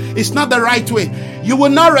issue is not the right way. You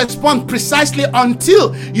will not respond precisely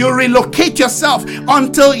until you relocate yourself,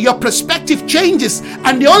 until your perspective changes.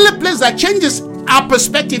 And the only place that changes our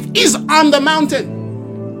perspective is on the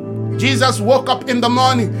mountain. Jesus woke up in the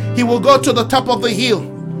morning. He will go to the top of the hill.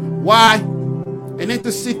 Why? They need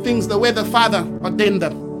to see things the way the Father ordained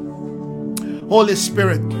them. Holy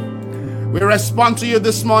Spirit, we respond to you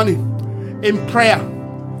this morning in prayer.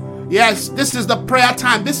 Yes, this is the prayer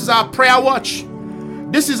time. This is our prayer watch.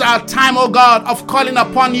 This is our time, oh God, of calling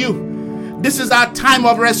upon you. This is our time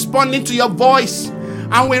of responding to your voice.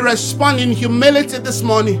 And we respond in humility this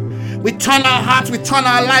morning. We turn our hearts, we turn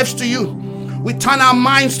our lives to you. We turn our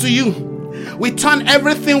minds to you. We turn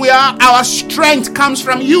everything we are. Our strength comes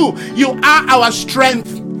from you. You are our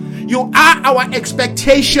strength. You are our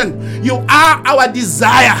expectation. You are our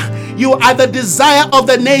desire. You are the desire of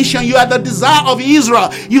the nation. You are the desire of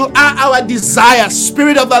Israel. You are our desire,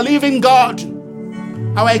 Spirit of the living God.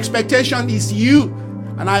 Our expectation is you,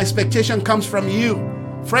 and our expectation comes from you.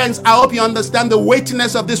 Friends, I hope you understand the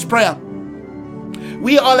weightiness of this prayer.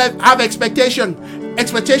 We all have expectation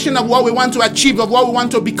of what we want to achieve, of what we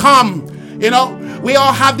want to become. You know, we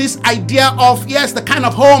all have this idea of, yes, the kind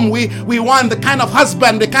of home we want, the kind of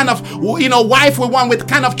husband, the kind of, wife we want, with the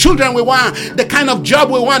kind of children we want, the kind of job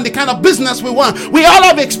we want, the kind of business we want. We all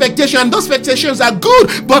have expectations. Those expectations are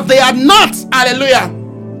good, but they are not, hallelujah,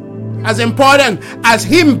 as important as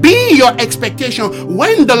Him being your expectation.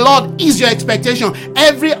 When the Lord is your expectation,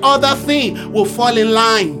 every other thing will fall in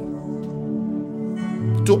line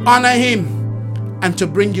to honor Him and to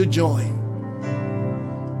bring you joy.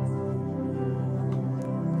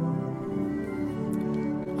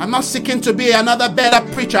 I'm not seeking to be another better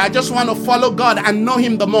preacher. I just want to follow God and know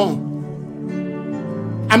Him the more.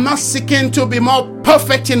 I'm not seeking to be more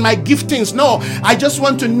perfect in my giftings. No, I just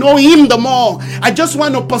want to know him the more. I just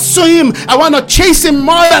want to pursue him. I want to chase him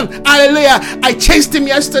more than, hallelujah, I chased him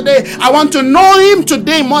yesterday. I want to know him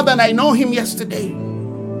today more than I know him yesterday.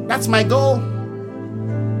 That's my goal.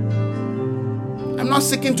 I'm not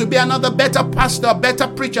seeking to be another better pastor, better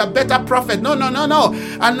preacher, better prophet. No.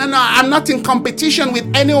 I'm not in competition with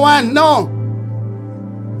anyone. No.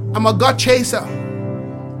 I'm a God chaser.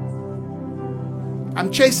 I'm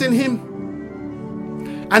chasing him.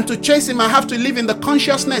 And to chase him, I have to live in the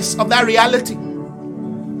consciousness of that reality.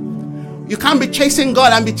 You can't be chasing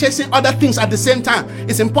God and be chasing other things at the same time.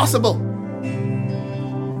 It's impossible.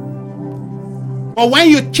 But when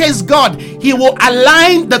you chase God, he will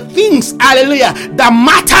align the things, hallelujah, that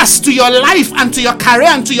matters to your life and to your career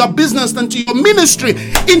and to your business and to your ministry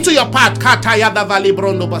into your path.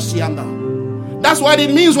 That's what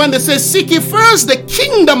it means when they say, seek ye first the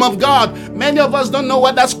kingdom of God. Many of us don't know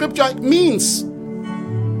what that scripture means.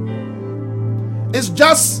 It's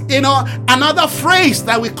just, another phrase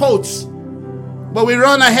that we quote. But we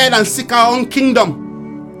run ahead and seek our own kingdom.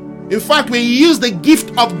 In fact, we use the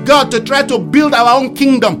gift of God to try to build our own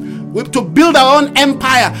kingdom, to build our own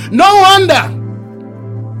empire. No wonder,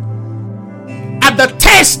 at the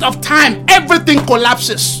test of time, everything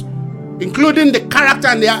collapses, including the character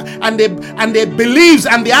and the beliefs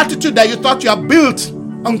and the attitude that you thought you have built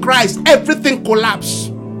on Christ. Everything collapses.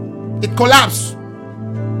 It collapsed.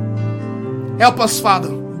 Help us,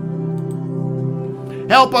 Father.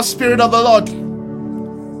 Help us, Spirit of the Lord.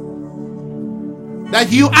 That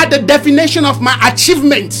you are the definition of my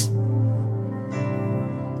achievement.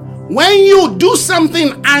 When you do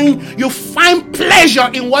something and you find pleasure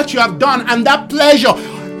in what you have done, and that pleasure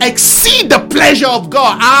exceed the pleasure of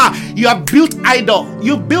God, you have built idol.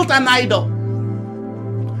 You built an idol.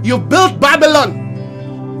 You built Babylon.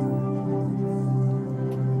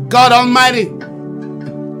 God Almighty,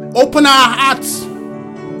 open our hearts.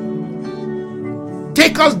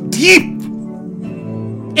 Take us deep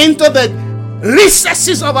into the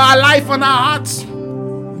recesses of our life and our hearts.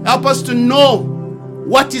 Help us to know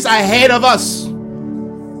what is ahead of us,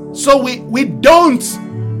 so we don't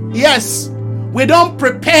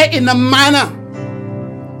prepare in a manner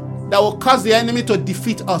that will cause the enemy to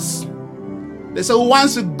defeat us. They say, who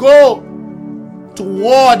wants to go to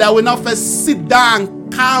war that will not first sit down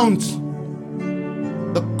and count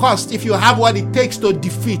the cost? If you have what it takes to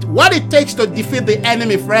defeat, what it takes to defeat the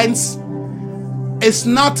enemy, friends, it's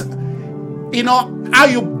not how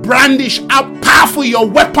you brandish, how powerful your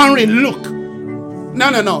weaponry look.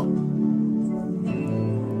 No.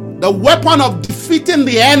 The weapon of defeating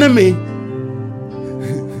the enemy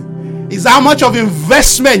is how much of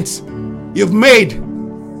investment you've made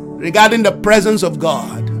regarding the presence of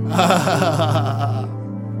God.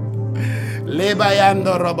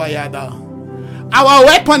 Our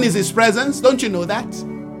weapon is his presence. Don't you know that?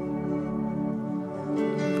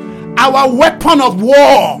 Our weapon of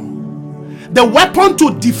war, the weapon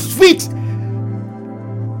to defeat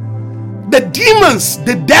the demons,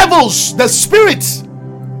 the devils, the spirits,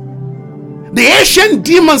 the ancient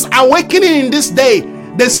demons awakening in this day,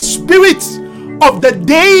 the spirits of the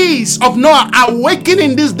days of Noah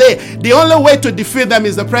awakening this day. The only way to defeat them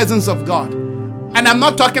is the presence of God. And I'm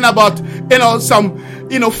not talking about some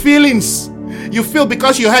feelings you feel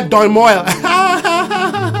because you had turmoil.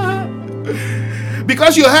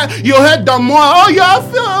 Because you heard the more,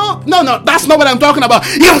 no, that's not what I'm talking about.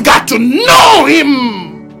 You've got to know him.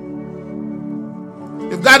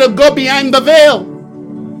 You've got to go behind the veil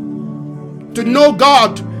to know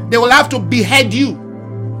God. They will have to behead you.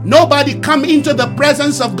 Nobody come into the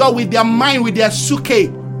presence of God with their mind, with their suke.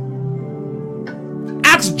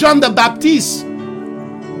 Ask John the Baptist.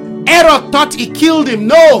 Herod thought he killed him.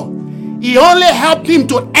 No, he only helped him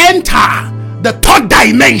to enter the third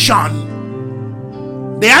dimension.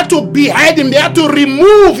 They had to behead him. They had to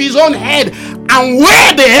remove his own head and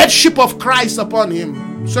wear the headship of Christ upon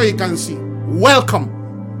him, so he can see. Welcome.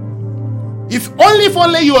 If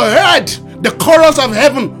only you heard the chorus of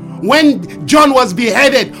heaven when John was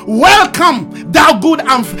beheaded. Welcome, thou good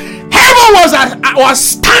and heaven was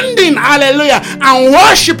standing, hallelujah, and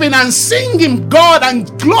worshiping and singing God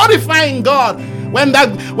and glorifying God when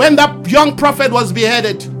that young prophet was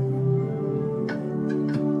beheaded.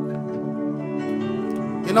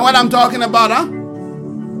 You know what I'm talking about, huh?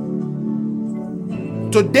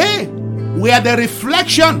 Today, we are the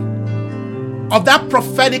reflection of that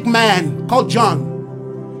prophetic man called John.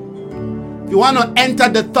 If you want to enter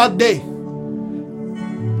the third day,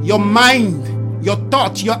 your mind, your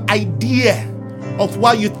thought, your idea of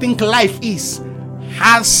what you think life is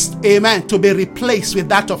has, amen, to be replaced with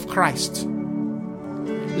that of Christ.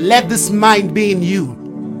 let this mind be in you.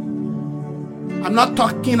 I'm not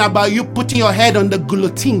talking about you putting your head on the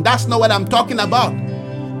guillotine. That's not what I'm talking about.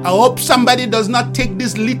 I hope somebody does not take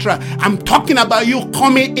this literal. I'm talking about you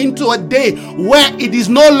coming into a day where it is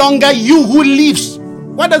no longer you who lives.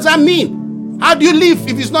 What does that mean? How do you live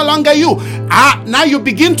if it's no longer you? Now you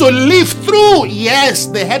begin to live through, yes,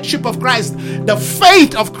 the headship of Christ, the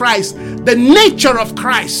faith of Christ, the nature of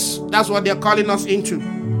Christ. That's what they're calling us into.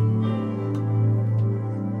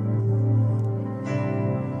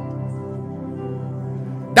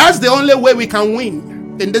 That's the only way we can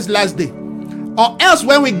win in this last day. Or else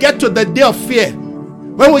when we get to the day of fear,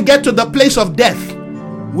 when we get to the place of death,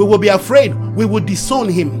 we will be afraid. We will disown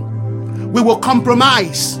him. We will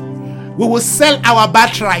compromise. We will sell our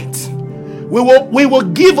birthright. We will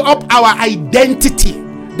give up our identity.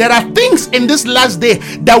 There are things in this last day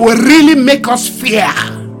that will really make us fear.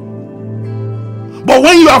 But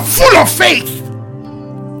when you are full of faith,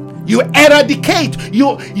 you eradicate,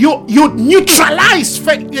 you neutralize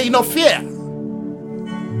fear.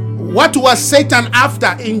 What was Satan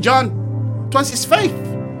after in John? It was his faith.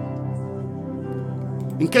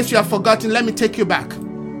 In case you have forgotten, let me take you back.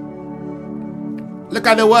 Look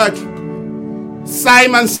at the word.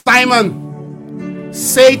 Simon, Simon,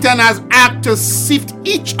 Satan has asked to sift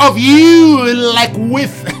each of you like wheat.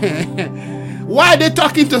 Why are they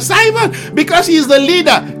talking to Simon? Because he is the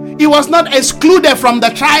leader. He was not excluded from the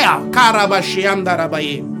trial.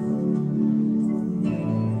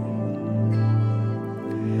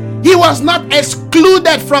 He was not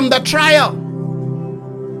excluded from the trial.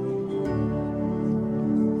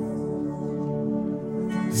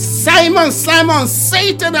 Simon, Simon,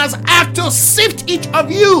 Satan has asked to sift each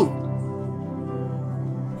of you.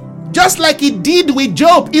 Just like he did with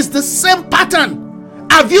Job. It's the same pattern.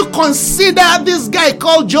 Have you considered this guy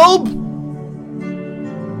called Job?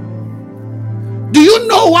 Do you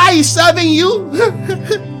know why he's serving you?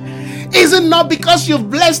 Is it not because you've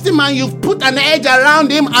blessed him and you've put an edge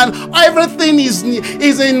around him and everything is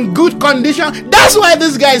in good condition? That's why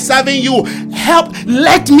this guy is serving you. Help,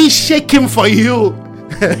 let me shake him for you.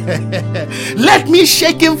 Let me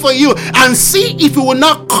shake him for you and see if it will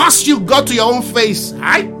not cost you God to your own face.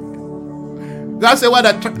 Right? That's what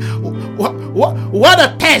a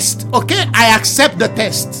test. Okay, I accept the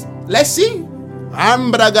test. Let's see.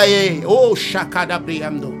 Oh, shakada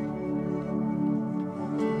briamdo.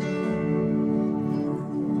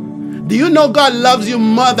 Do you know God loves you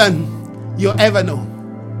more than you ever know?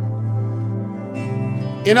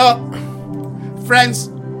 You know, friends,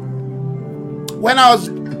 when I was,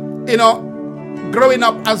 growing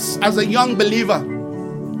up as a young believer,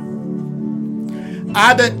 I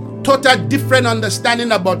had a total different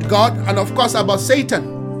understanding about God and of course about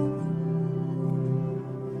Satan.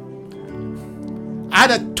 I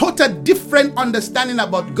had a total different understanding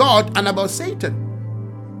about God and about Satan.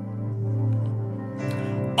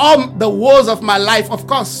 All the woes of my life, of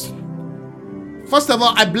course. First of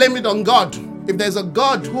all, I blame it on God. If there's a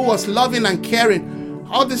God who was loving and caring,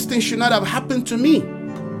 all these things should not have happened to me.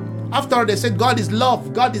 After all, they said God is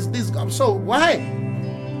love, God is this, God. So why?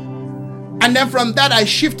 And then from that, I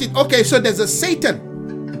shifted. Okay, so there's a Satan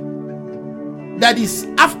that is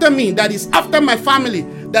after me, that is after my family,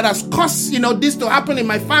 that has caused, this to happen in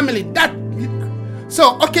my family.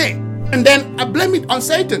 Okay, and then I blame it on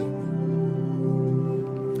Satan.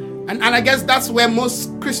 And I guess that's where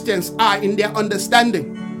most Christians are in their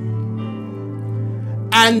understanding.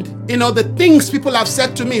 And, the things people have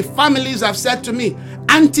said to me, families have said to me,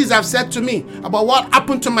 aunties have said to me about what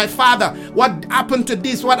happened to my father, what happened to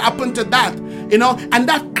this, what happened to that, and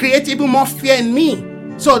that creates even more fear in me.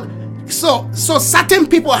 So certain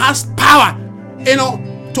people has power,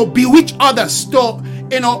 to bewitch others, to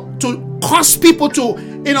cause people to,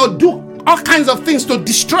 do all kinds of things to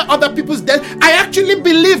destroy other people's death. I actually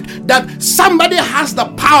believed that somebody has the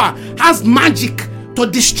power, has magic to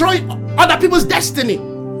destroy other people's destiny.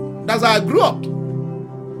 That's how I grew up.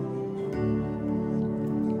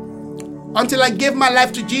 Until I gave my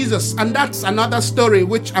life to Jesus. And that's another story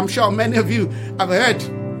which I'm sure many of you have heard.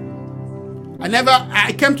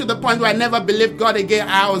 I came to the point where I never believed God again.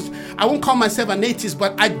 I won't call myself an atheist,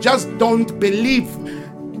 but I just don't believe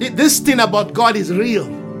this thing about God is real.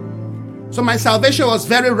 So my salvation was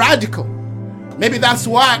very radical. Maybe that's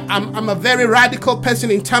why I'm a very radical person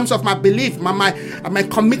in terms of my belief, my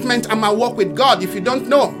commitment and my walk with God. If you don't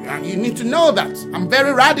know, you need to know that. I'm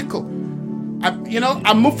very radical.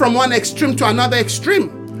 I moved from one extreme to another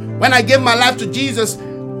extreme. When I gave my life to Jesus,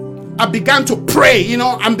 I began to pray,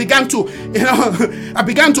 I began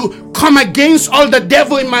to come against all the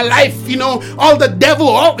devil in my life, all the devil,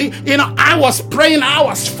 I was praying, I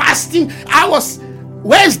was fasting,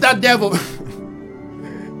 Where's that devil?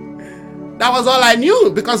 That was all I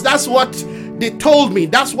knew, because that's what they told me.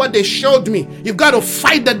 That's what they showed me. You've got to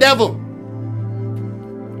fight the devil.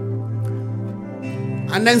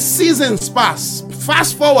 And then seasons pass.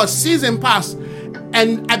 Fast forward, season pass.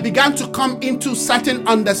 And I began to come into certain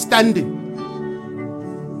understanding.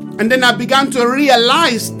 And then I began to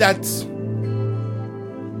realize that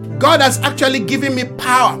God has actually given me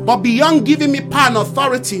power. But beyond giving me power and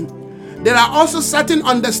authority, there are also certain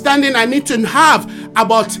understanding I need to have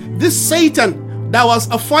about this Satan that was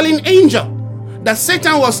a fallen angel. That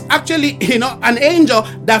Satan was actually, an angel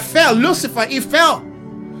that fell. Lucifer, he fell.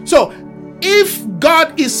 So, if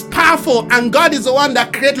God is powerful and God is the one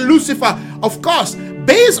that created Lucifer, of course,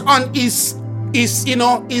 based on his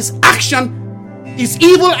action, his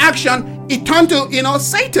evil action, it turned to,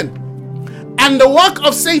 Satan. And the work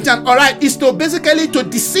of Satan, all right, is to basically to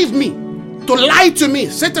deceive me, to lie to me.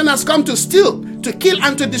 Satan has come to steal, to kill,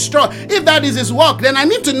 and to destroy. If that is his work, then I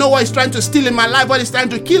need to know what he's trying to steal in my life, what he's trying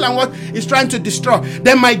to kill, and what he's trying to destroy.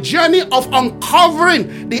 Then my journey of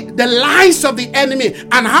uncovering the lies of the enemy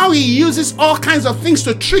and how he uses all kinds of things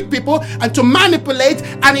to trick people and to manipulate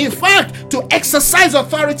and, in fact, to exercise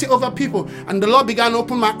authority over people. And the Lord began to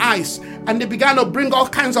open my eyes, and they began to bring all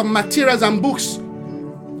kinds of materials and books.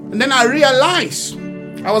 And then I realized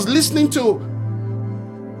I was listening to,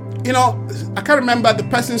 I can't remember the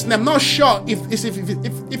person's name. Not sure if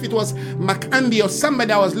it was McAndy or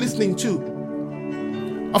somebody I was listening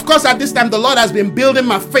to. Of course, at this time, the Lord has been building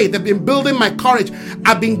my faith. They've been building my courage.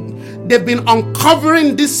 They've been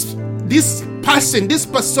uncovering this person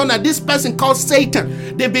called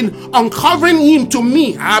Satan. They've been uncovering him to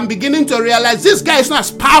me. I'm beginning to realize this guy is not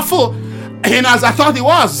as powerful as I thought he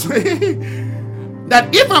was. That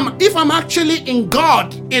if I'm actually in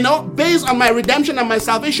God, based on my redemption and my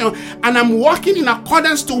salvation, and I'm walking in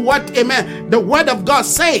accordance to what, amen, the word of God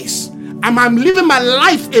says, and I'm living my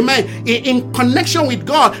life, amen, in connection with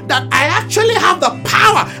God, that I actually have the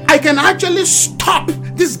power. I can actually stop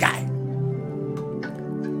this guy.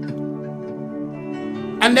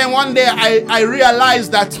 And then one day I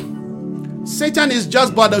realized that Satan is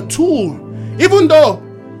just but a tool. Even though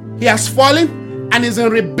he has fallen and is in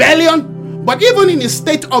rebellion, but even in a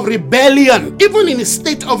state of rebellion,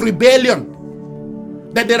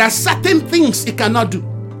 that there are certain things he cannot do.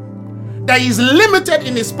 That he's limited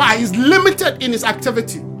in his power, he's limited in his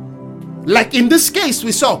activity. Like in this case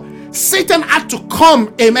we saw, Satan had to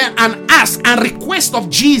come, amen, and ask and request of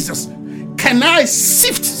Jesus, can I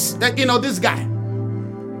sift this guy?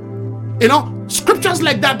 Scriptures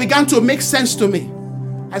like that began to make sense to me.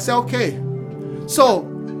 I said, okay, so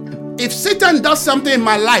if Satan does something in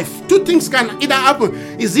my life, two things can either happen.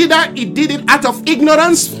 Is either he did it out of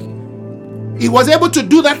ignorance. He was able to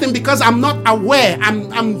do that thing because I'm not aware.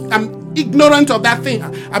 I'm ignorant of that thing.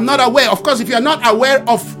 I'm not aware. Of course, if you're not aware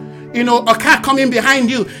of, a car coming behind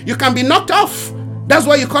you, you can be knocked off. That's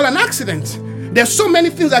what you call an accident. There's so many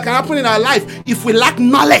things that can happen in our life if we lack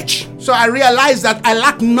knowledge. So I realized that I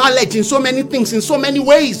lack knowledge in so many things, in so many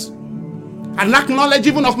ways. I lack knowledge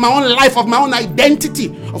even of my own life, of my own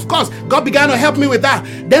identity. Of course, God began to help me with that.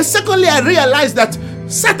 Then secondly, I realized that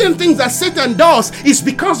certain things that Satan does is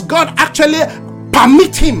because God actually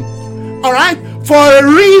permits him. All right? For a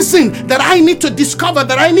reason that I need to discover,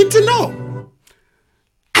 that I need to know.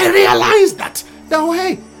 I realized that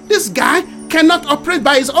hey, this guy cannot operate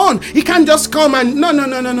by his own. He can't just come and no.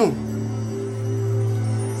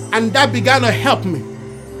 And that began to help me.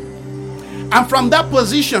 And from that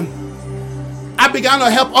position, I began to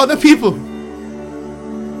help other people.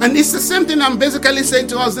 And it's the same thing I'm basically saying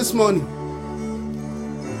to us this morning.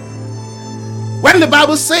 When the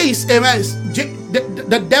Bible says, amen,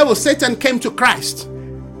 the devil, Satan, came to Christ,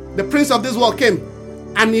 the prince of this world came,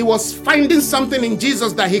 and he was finding something in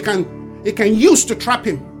Jesus that he can use to trap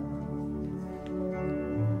him.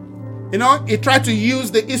 He tried to use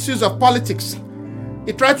the issues of politics.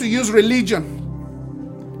 He tried to use religion.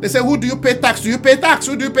 They say, who do you pay tax? Do you pay tax?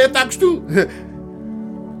 Who do you pay tax to?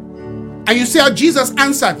 And you see how Jesus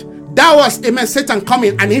answered. That was, amen, Satan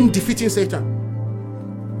coming and him defeating Satan.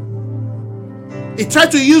 He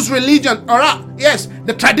tried to use religion, yes,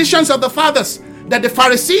 the traditions of the fathers that the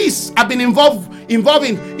Pharisees have been involved in,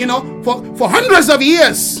 for hundreds of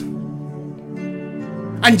years.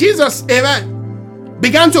 And Jesus, amen,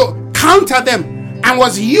 began to counter them and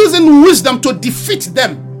was using wisdom to defeat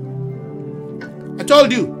them. I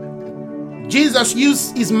told you, Jesus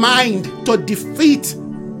used his mind to defeat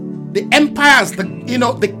the empires,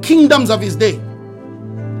 the kingdoms of his day.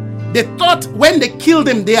 They thought when they killed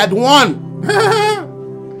him, they had won.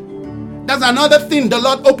 That's another thing the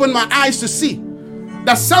Lord opened my eyes to see.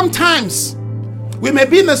 That sometimes We may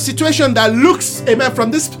be in a situation that looks, amen,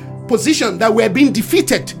 from this position that we're being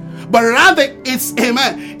defeated. But rather, it's,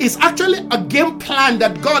 amen, it's actually a game plan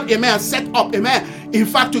that God, amen, has set up, amen, in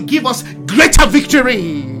fact, to give us greater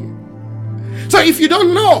victory. So if you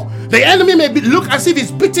don't know, the enemy may look as if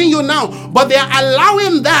he's beating you now, but they are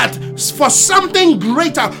allowing that for something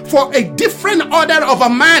greater, for a different order of a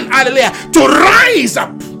man, hallelujah, to rise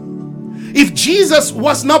up. If Jesus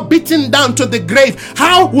was not beaten down to the grave,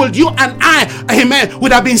 how would you and I, amen,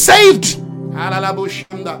 would have been saved?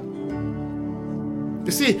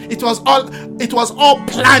 You see, it was all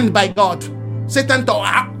planned by God. Satan thought,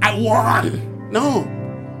 I won. No.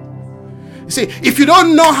 You see, if you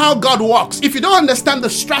don't know how God works, if you don't understand the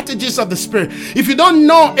strategies of the Spirit, if you don't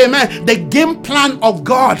know, amen, the game plan of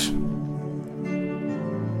God,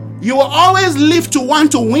 you will always live to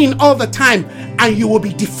want to win all the time, and you will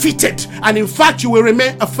be defeated. And in fact, you will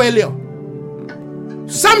remain a failure.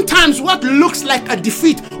 Sometimes what looks like a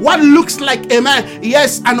defeat, what looks like, amen,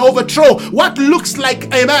 yes, an overthrow, what looks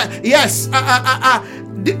like, amen, yes,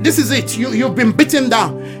 this is it, you've been beaten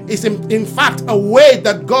down, is in fact a way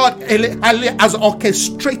that God has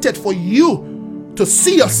orchestrated for you to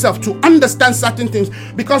see yourself, to understand certain things.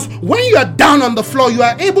 Because when you are down on the floor, you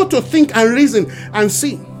are able to think and reason and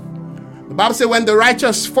see. The Bible says when the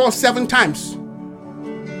righteous fall 7 times,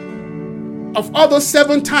 of all those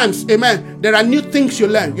 7 times, amen, there are new things you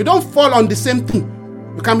learn. You don't fall on the same thing.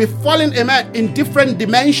 You can be falling, amen, in different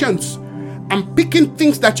dimensions and picking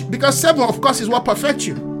things because 7, of course, is what perfects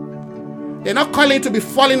you. They're not calling you to be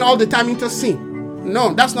falling all the time into sin.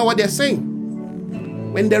 No, that's not what they're saying.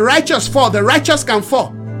 When the righteous fall, the righteous can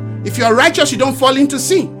fall. If you're righteous, you don't fall into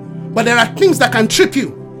sin. But there are things that can trip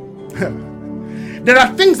you. There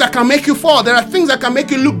are things that can make you fall. There are things that can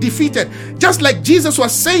make you look defeated. Just like Jesus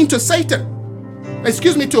was saying to Satan.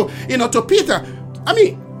 To Peter. I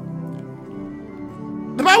mean,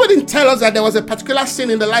 the Bible didn't tell us that there was a particular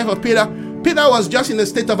sin in the life of Peter. Peter was just in a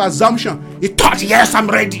state of assumption. He thought, yes, I'm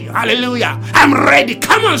ready. Hallelujah. I'm ready.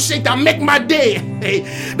 Come on, Satan, make my day.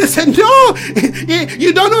 They said, no,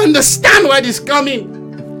 you don't understand what is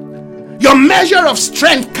coming. Your measure of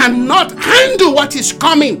strength cannot handle what is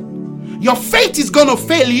coming. Your faith is going to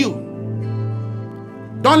fail you.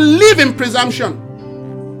 Don't live in presumption.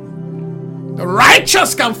 The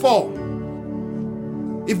righteous can fall.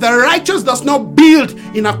 If the righteous does not build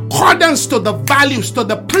in accordance to the values, to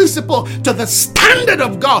the principle, to the standard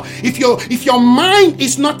of God, if your mind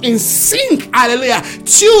is not in sync, hallelujah,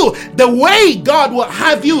 to the way God will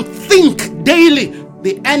have you think daily,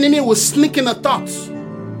 the enemy will sneak in the thoughts.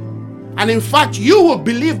 And in fact, you will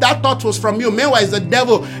believe that thought was from you. Meanwhile, it's the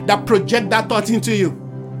devil that projects that thought into you.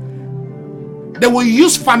 They will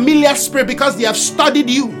use familiar spirit because they have studied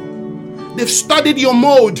you. They've studied your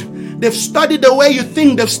mode. They've studied the way you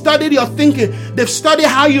think. They've studied your thinking. They've studied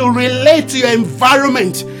how you relate to your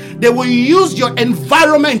environment. They will use your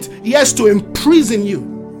environment, yes, to imprison you.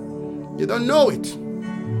 You don't know it.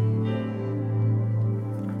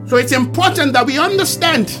 So it's important that we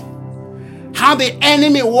understand how the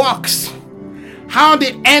enemy works. How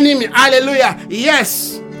the enemy, hallelujah,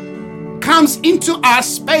 yes, comes into our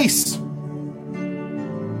space.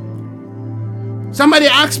 Somebody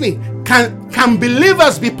asked me, can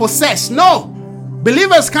believers be possessed? No.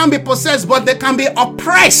 Believers can't be possessed, but they can be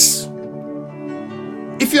oppressed.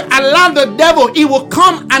 If you allow the devil, he will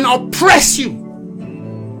come and oppress you.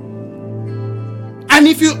 And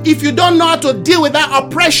if you don't know how to deal with that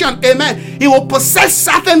oppression, amen, he will possess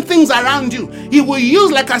certain things around you. He will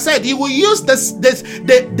use, like I said, he will use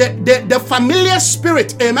the familiar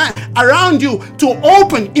spirit, amen, around you to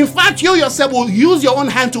open. In fact, you yourself will use your own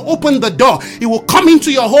hand to open the door. He will come into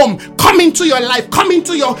your home, come into your life, come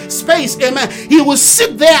into your space, amen. He will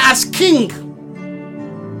sit there as king.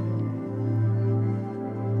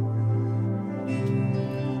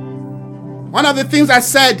 One of the things I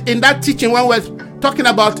said in that teaching when we're talking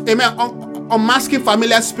about, amen, unmasking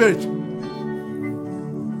familiar spirit.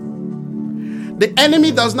 The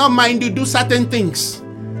enemy does not mind you do certain things.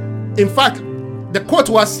 In fact, the quote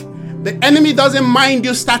was, the enemy doesn't mind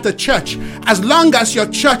you start a church as long as your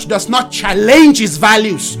church does not challenge his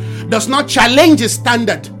values, does not challenge his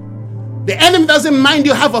standard. The enemy doesn't mind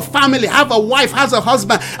you have a family, have a wife, has a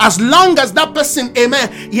husband, as long as that person,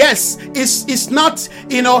 amen, yes, is not,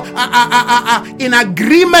 in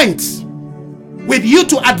agreement with you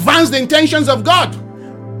to advance the intentions of God.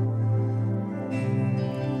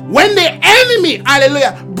 When the enemy,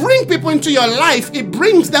 hallelujah, bring people into your life, it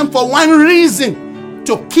brings them for one reason: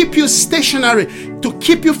 to keep you stationary, to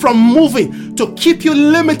keep you from moving, to keep you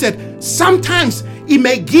limited. Sometimes He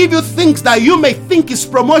may give you things that you may think is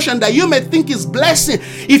promotion, that you may think is blessing.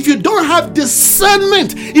 If you don't have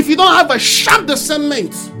discernment, if you don't have a sharp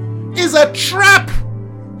discernment, it's a trap.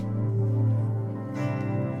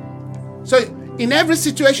 So in every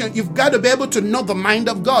situation, you've got to be able to know the mind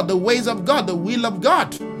of God, the ways of God, the will of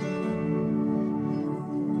God.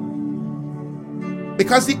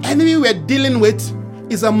 Because the enemy we're dealing with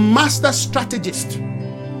is a master strategist.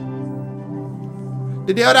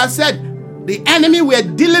 The other said, the enemy we're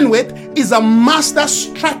dealing with is a master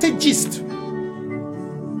strategist.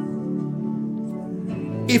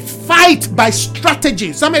 He fights by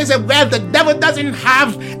strategy. Somebody said, well, the devil doesn't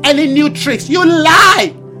have any new tricks. You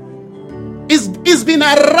lie. It's been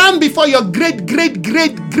around before your great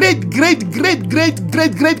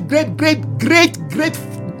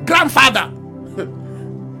grandfather.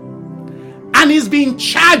 And he's been in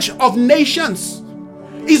charge of nations.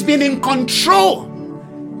 He's been in control.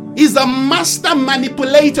 He's a master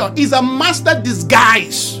manipulator. He's a master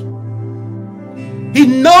disguise. He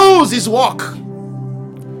knows his work.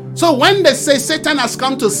 So when they say Satan has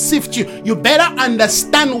come to sift you, you better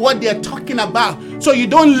understand what they're talking about. So you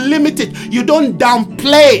don't limit it. You don't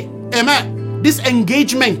downplay, amen, this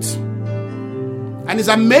engagement. And it's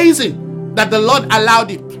amazing that the Lord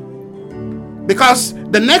allowed it. Because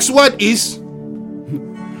the next word is,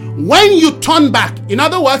 when you turn back, in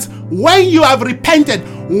other words, when you have repented,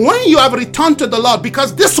 when you have returned to the Lord,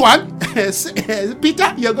 because this one,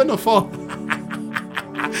 Peter, you're going to fall.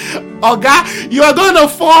 Oh God, you are going to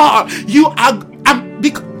fall.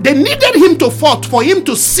 They needed him to fall for him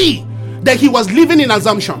to see that he was living in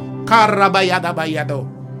assumption. I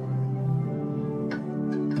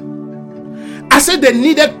said they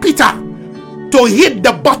needed Peter to hit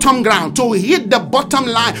the bottom ground, to hit the bottom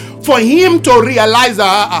line, for him to realize,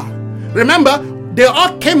 remember, they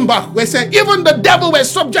all came back. We said, even the devil were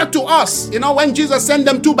subject to us. You know, when Jesus sent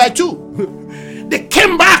them 2 by 2, they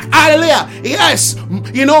came back. Hallelujah. Yes,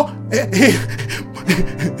 you know,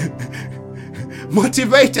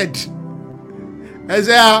 motivated. I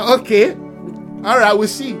said, okay, all right, we'll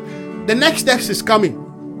see. The next text is coming.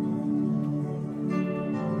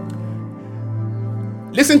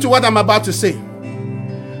 Listen to what I'm about to say.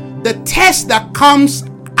 The test that comes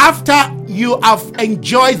after you have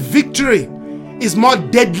enjoyed victory is more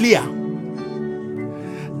deadlier.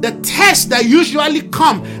 The tests that usually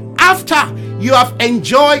come after you have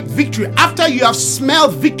enjoyed victory, after you have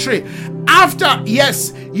smelled victory, after,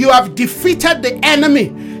 yes, you have defeated the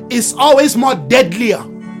enemy, is always more deadlier.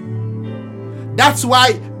 That's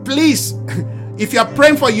why, please, if you're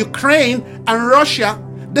praying for Ukraine and Russia,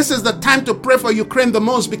 this is the time to pray for Ukraine the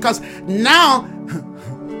most, because now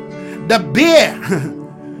the bear,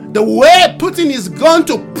 the way Putin is going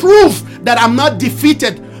to prove that I'm not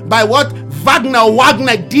defeated by what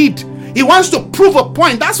Wagner did. He wants to prove a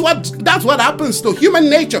point. That's what happens to human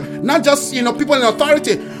nature, not just, you know, people in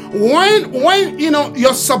authority. When you know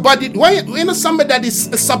you're subordinate, when you know somebody that is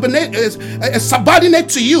subordinate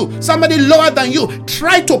to you, somebody lower than you,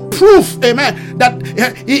 try to prove, amen, that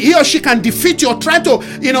he or she can defeat you, or try to,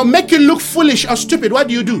 you know, make you look foolish or stupid. What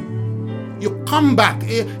do? You come back.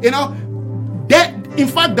 You know, in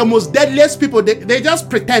fact, the most deadliest people, they just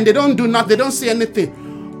pretend, they don't do nothing, they don't say anything,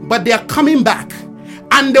 but they are coming back.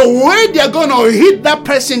 And the way they're going to hit that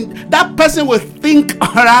person will think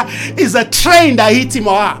is a train that hit him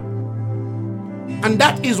or her. And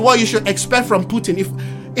that is what you should expect from Putin.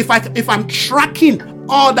 If I'm tracking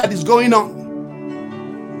all that is going on.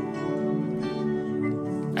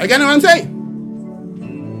 Are you getting what I'm saying?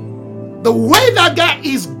 The way that guy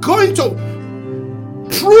is going to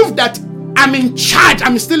prove that I'm in charge,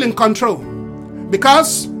 I'm still in control.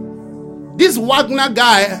 Because this Wagner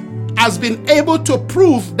guy has been able to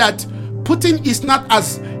prove that Putin is not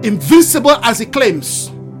as invincible as he claims.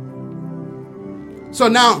 So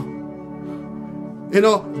now, you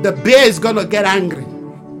know, the bear is going to get angry.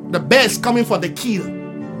 The bear is coming for the kill.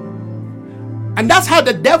 And that's how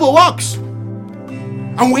the devil works.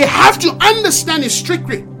 And we have to understand his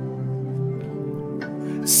trickery.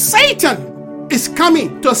 Satan is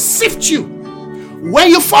coming to sift you when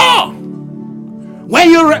you fall, when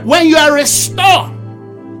you are restored.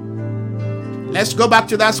 Let's go back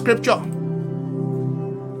to that scripture.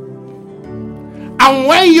 And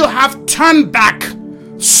when you have turned back,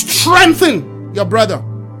 strengthen your brother.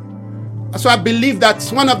 So I believe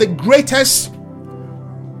that's one of the greatest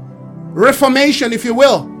reformation, if you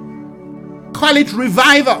will. Call it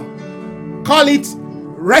revival. Call it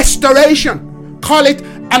restoration. Call it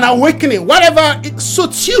an awakening. Whatever it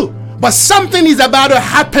suits you. But something is about to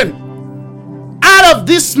happen. Out of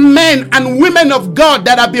these men and women of God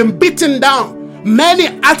that have been beaten down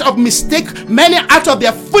many out of mistake, many out of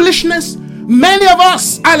their foolishness, many of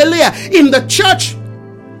us, hallelujah, in the church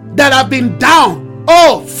that have been down.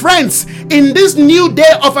 Oh, friends, in this new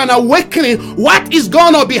day of an awakening, what is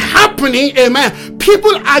going to be happening, amen,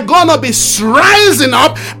 people are going to be rising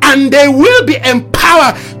up and they will be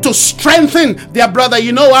empowered to strengthen their brother.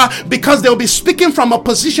 You know why? Because they'll be speaking from a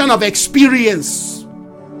position of experience.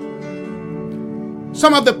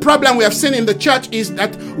 Some of the problem we have seen in the church is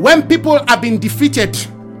that when people have been defeated,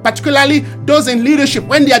 particularly those in leadership,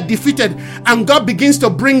 when they are defeated and God begins to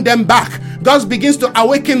bring them back, God begins to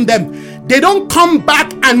awaken them, they don't come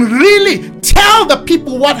back and really tell the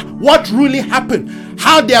people what really happened,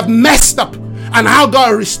 how they have messed up and how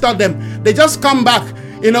God restored them. They just come back,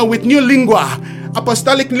 with new lingua,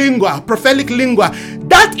 apostolic lingua, prophetic lingua.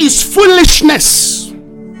 That is foolishness.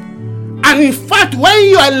 And in fact, when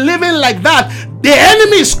you are living like that, the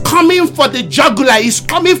enemy is coming for the jugular, is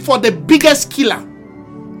coming for the biggest killer.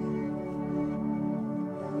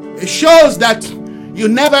 It shows that you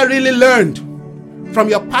never really learned from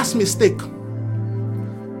your past mistake.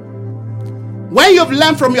 When you've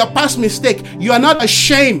learned from your past mistake, you are not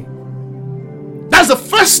ashamed. That's the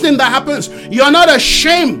first thing that happens. You are not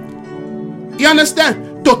ashamed. You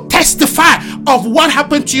understand? To testify of what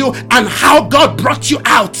happened to you and how God brought you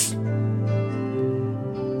out.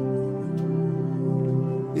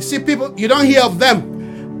 You see, people, you don't hear of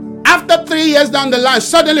them. After 3 years down the line,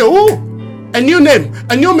 suddenly, a new name,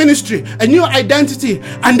 a new ministry, a new identity,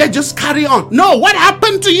 and they just carry on. No, what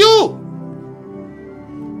happened to you?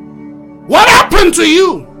 What happened to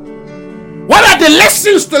you? What are the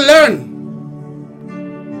lessons to learn?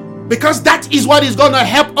 Because that is what is going to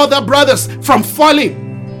help other brothers from falling.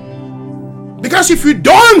 Because if you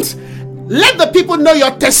don't let the people know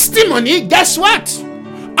your testimony, guess what?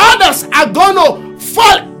 Others are going to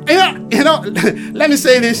fall. Let me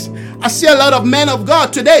say this. I see a lot of men of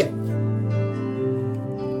God today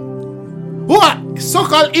who are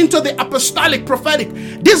so-called into the apostolic prophetic.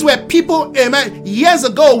 These were people, amen, years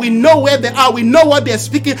ago. We know where they are. We know what they're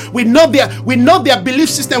speaking. We know their belief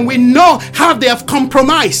system. We know how they have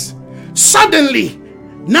compromised. Suddenly,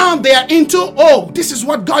 now they are into, this is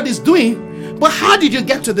what God is doing. But how did you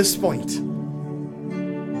get to this point?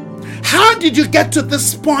 How did you get to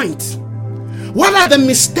this point? What are the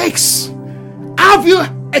mistakes? Have you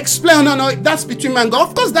explained? No, that's between me and God.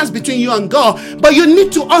 Of course, that's between you and God. But you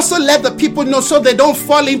need to also let the people know so they don't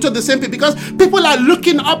fall into the same thing, because people are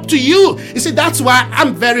looking up to you. You see, that's why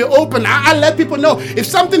I'm very open. I let people know. If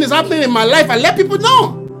something is happening in my life, I let people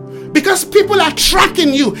know. Because people are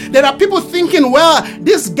tracking you. There are people thinking, well,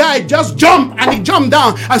 this guy just jumped and he jumped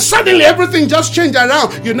down and suddenly everything just changed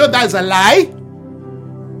around. You know that's a lie.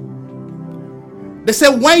 They say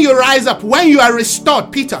when you rise up, when you are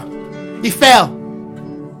restored, Peter, he fell.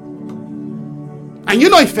 And you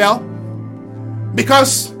know he fell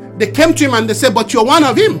because they came to him and they said, but you're one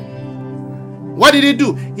of him. What did he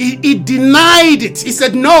do? He denied it. He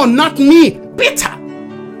said, no, not me. Peter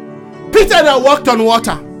that walked on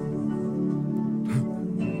water.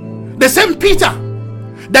 The same Peter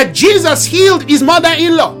that Jesus healed his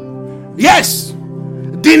mother-in-law. Yes,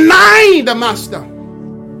 denied the master.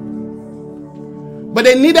 But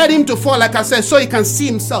they needed him to fall, like I said, so he can see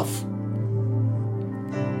himself.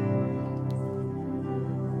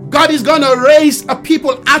 God is going to raise a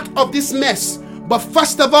people out of this mess. But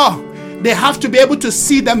first of all, they have to be able to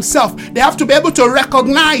see themselves. They have to be able to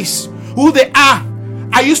recognize who they are.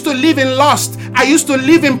 I used to live in lust. I used to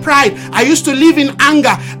live in pride. I used to live in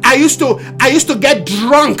anger. I used to get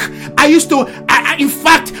drunk. In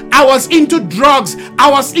fact, I was into drugs.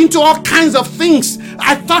 I was into all kinds of things.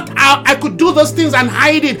 I thought I could do those things and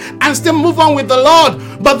hide it and still move on with the Lord.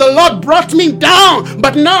 But the Lord brought me down.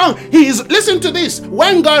 But now listen to this.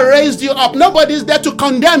 When God raised you up, nobody's there to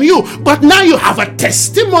condemn you. But now you have a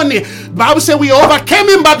testimony. The Bible says we overcame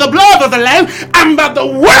him by the blood of the Lamb and by the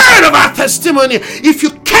word of our testimony. If you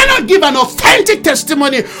cannot give an authentic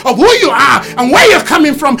testimony of who you are and where you're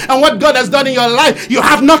coming from and what God has done in your life, you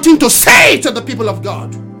have nothing to say to the people of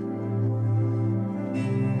God.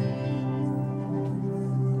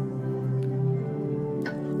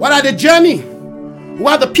 What are the journey?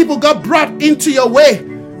 What are the people God brought into your way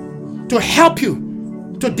to help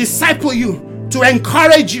you, to disciple you, to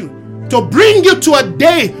encourage you, to bring you to a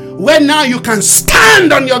day where now you can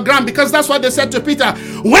stand on your ground? Because that's what they said to Peter.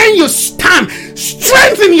 When you stand,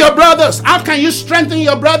 strengthen your brothers. How can you strengthen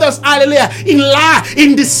your brothers? Hallelujah. In lie,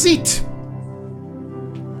 in deceit.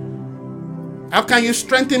 How can you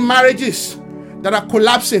strengthen marriages that are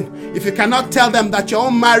collapsing if you cannot tell them that your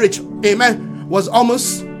own marriage, amen, was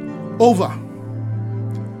almost over?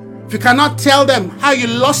 If you cannot tell them how you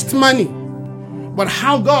lost money But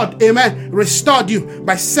how God, amen, restored you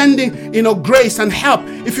by sending, grace and help.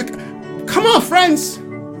 Come on, friends.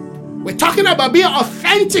 We're talking about being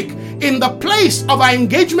authentic in the place of our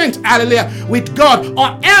engagement, hallelujah, with God,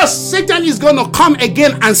 or else Satan is going to come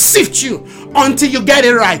again and sift you until you get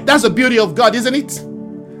it right. That's the beauty of God, isn't it?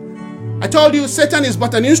 I told you Satan is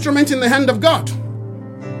but an instrument in the hand of God.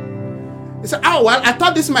 He said, oh, well, I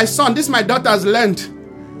thought this my son, this my daughter has learned.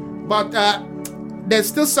 But there's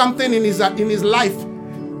still something in his life.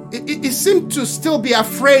 He seemed to still be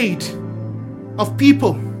afraid of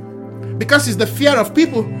people, because it's the fear of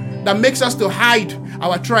people that makes us to hide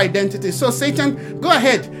our true identity. So Satan, go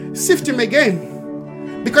ahead, sift him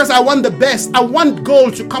again, because I want the best. I want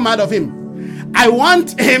gold to come out of him. I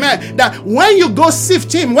want, amen, that when you go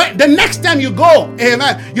sift him, the next time you go,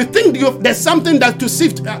 amen, you think there's something that to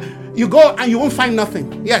sift, you go and you won't find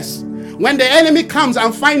nothing. Yes. When the enemy comes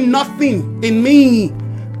and find nothing in me,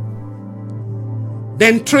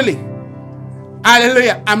 then truly,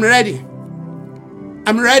 hallelujah, I'm ready.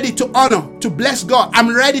 I'm ready to honor, to bless God.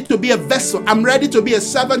 I'm ready to be a vessel. I'm ready to be a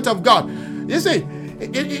servant of God. You see,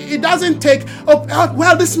 it doesn't take,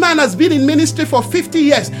 well, this man has been in ministry for 50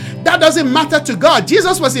 years. That doesn't matter to God.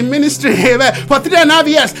 Jesus was in ministry for 3.5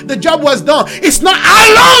 years. The job was done. It's not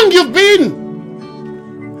how long you've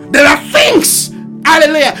been. There are things,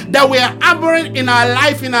 hallelujah, that we are harboring in our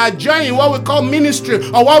life, in our journey, what we call ministry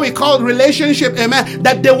or what we call relationship, amen,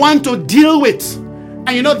 that they want to deal with.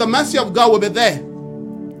 And the mercy of God will be there.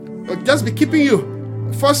 It'll just be keeping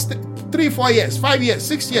you first 3, 4 years, 5 years,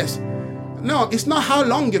 6 years. No, it's not how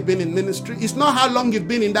long you've been in ministry. It's not how long you've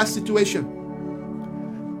been in that situation.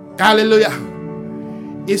 Hallelujah.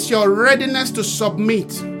 It's your readiness to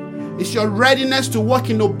submit. It's your readiness to walk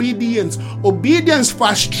in obedience. Obedience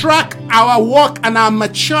fast track our walk and our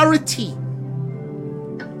maturity.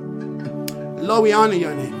 Lord, we honor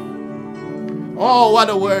your name. Oh, what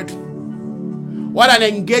a word. What an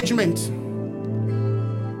engagement.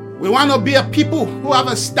 We want to be a people who have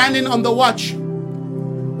a standing on the watch.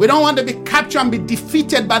 We don't want to be captured and be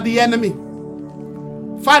defeated by the enemy.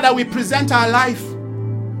 Father, we present our life,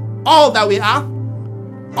 all that we are,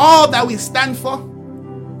 all that we stand for.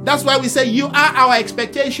 That's why we say you are our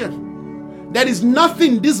expectation. There is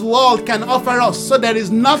nothing this world can offer us. So there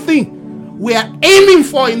is nothing we are aiming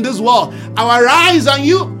for in this world. Our eyes on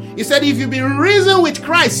you. He said, if you be risen with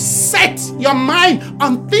Christ, set your mind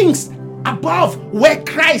on things above, where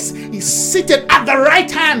Christ is seated at the right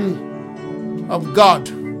hand of God.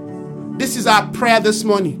 This is our prayer this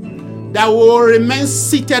morning, that we will remain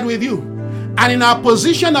seated with you. And in our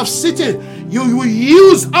position of sitting, you will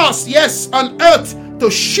use us, yes, on earth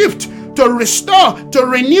to shift, to restore, to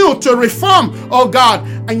renew, to reform, oh God.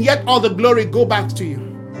 And yet all the glory go back to you.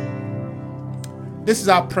 This is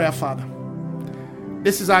our prayer, Father.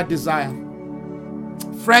 This is our desire.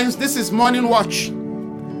 Friends, this is Morning Watch.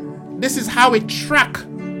 This is how we track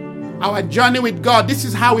our journey with God. This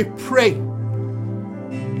is how we pray.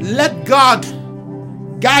 Let God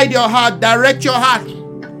guide your heart, direct your heart.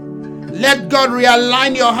 Let God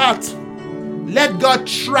realign your heart. Let God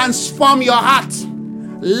transform your heart.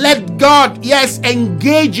 Let God, yes,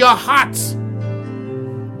 engage your heart.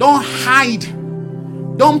 Don't hide.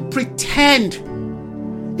 Don't pretend.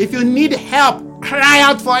 If you need help, cry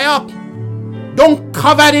out for help. Don't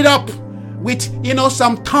cover it up with,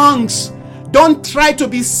 some tongues. Don't try to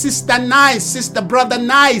be sister nice, sister brother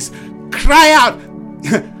nice. Cry out.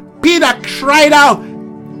 Peter cried out,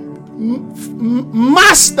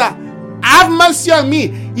 Master, have mercy on me.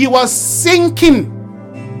 He was sinking.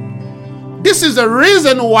 This is the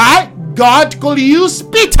reason why God could use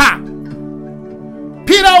Peter.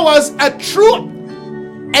 Peter was a true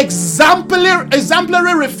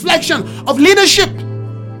exemplary reflection of leadership.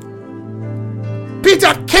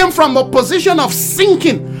 Peter came from a position of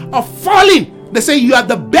sinking, of falling. They say you are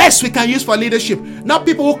the best we can use for leadership. Not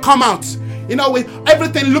people who come out, with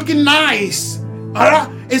everything looking nice.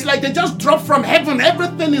 It's like they just dropped from heaven.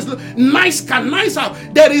 Everything is nice out.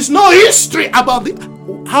 There is no history about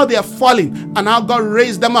how they are falling and how God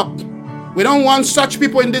raised them up. We don't want such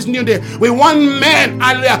people in this new day. We want men,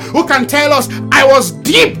 hallelujah, who can tell us, I was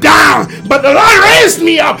deep down, but the Lord raised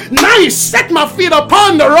me up. Now He set my feet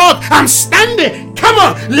upon the rock. I'm standing. Come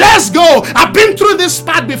on, let's go. I've been through this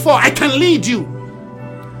path before. I can lead you.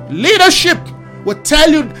 Leadership will tell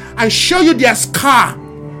you and show you their scar,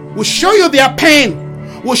 will show you their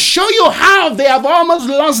pain, will show you how they have almost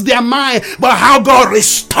lost their mind, but how God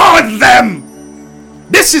restored them.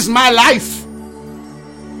 This is my life.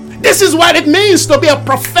 This is what it means to be a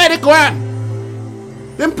prophetic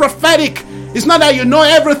one. Being prophetic It's not that you know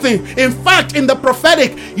everything. In fact, in the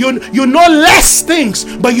prophetic, you know less things,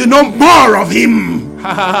 but you know more of him.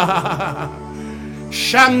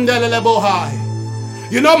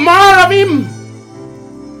 You know more of him.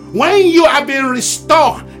 When you have been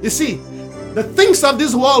restored, you see, the things of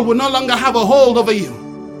this world will no longer have a hold over you.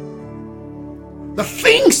 The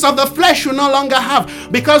things of the flesh will no longer have,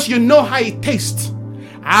 because you know how it tastes.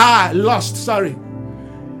 Sorry.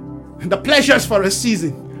 The pleasure is for a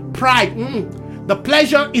season. Pride, the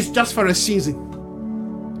pleasure is just for a season.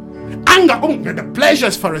 Anger, the pleasure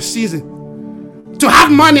is for a season. To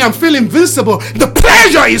have money and feel invincible, the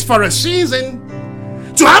pleasure is for a season.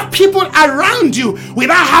 To have people around you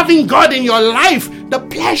without having God in your life, the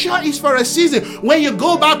pleasure is for a season. When you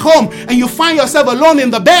go back home and you find yourself alone in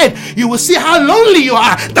the bed, you will see how lonely you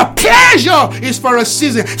are. The pleasure is for a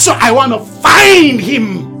season. So I want to find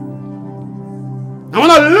him. I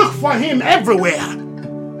want to look for him everywhere.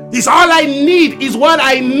 It's all I need, is what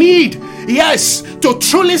I need. Yes, to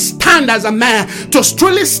truly stand as a man, to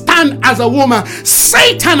truly stand as a woman.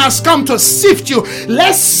 Satan has come to sift you.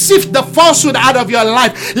 Let's sift the falsehood out of your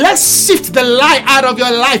life. Let's sift the lie out of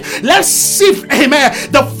your life. Let's sift,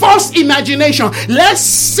 the false imagination. Let's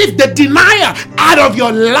sift the denier out of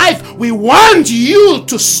your life. We want you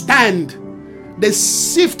to stand. They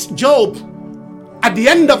sift Job. At the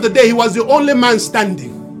end of the day, he was the only man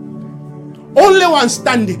standing. Only one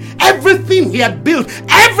standing. Everything he had built,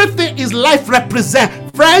 everything his life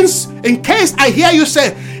represents. Friends, in case I hear you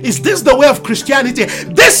say, is this the way of Christianity?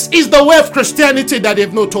 This is the way of Christianity that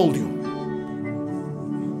they've not told you.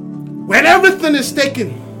 When everything is taken,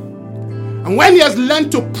 and when he has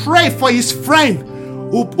learned to pray for his friend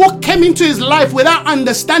who came into his life without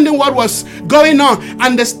understanding what was going on,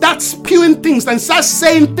 and they start spewing things and start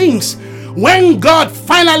saying things, when God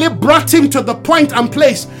finally brought him to the point and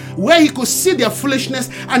place where he could see their foolishness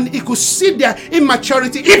and he could see their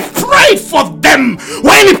immaturity, he prayed for them.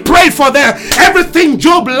 When he prayed for them, everything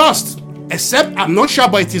Job lost, except, I'm not sure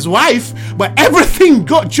about his wife, but everything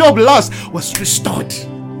Job lost was restored.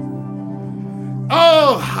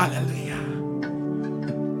 Oh, hallelujah.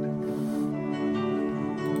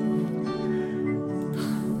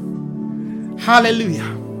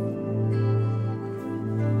 Hallelujah.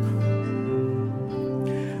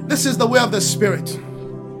 This is the way of the Spirit.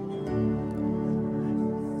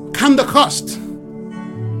 Count the cost.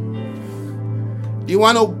 Do you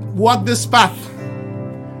want to walk this path?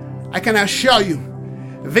 I can assure you,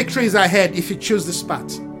 victory is ahead if you choose this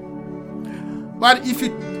path. But if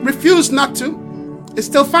you refuse not to, it's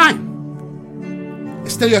still fine.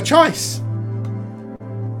 It's still your choice.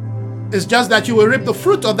 It's just that you will reap the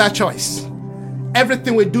fruit of that choice.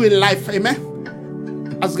 Everything we do in life,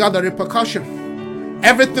 amen, has got a repercussion.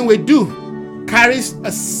 Everything we do carries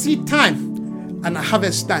a seed time and a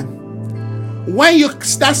harvest time. When you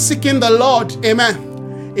start seeking the Lord,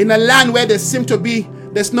 amen, in a land where there's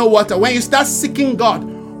no water, when you start seeking God,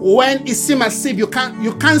 when it seems as if you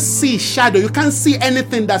can't see shadow, you can't see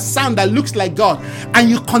anything that looks like God, and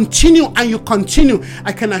you continue,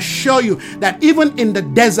 I can assure you that even in the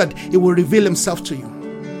desert, He will reveal Himself to you.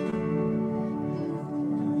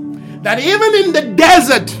 That even in the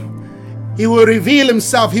desert, He will reveal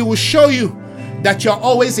Himself. He will show you that you're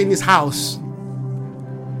always in His house.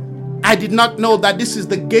 I did not know that this is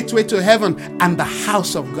the gateway to heaven and the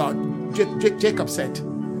house of God. Jacob said,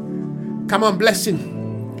 come on, bless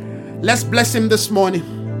him. Let's bless him this morning.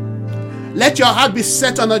 Let your heart be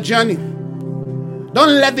set on a journey.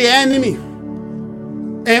 Don't let the enemy,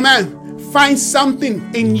 amen, find something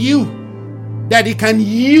in you that he can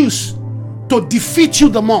use to defeat you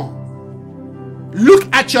the more. Look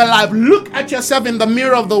at your life. Look at yourself in the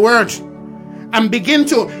mirror of the Word and begin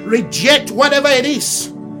to reject whatever it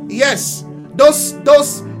is. Yes, those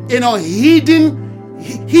hidden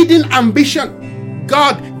ambition.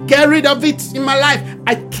 God, get rid of it in my life.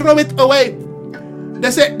 I throw it away.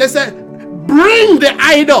 They say, bring the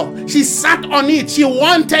idol. She sat on it. She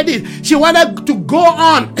wanted it. She wanted to go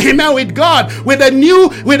on, amen, with God, with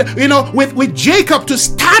Jacob to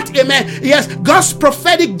start, amen. Yes, God's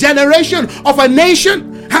prophetic generation of a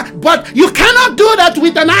nation. But you cannot do that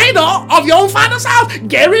with an idol of your own father's house.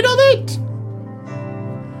 Get rid of it.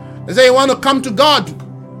 They say you want to come to God.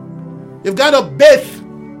 You've got to bathe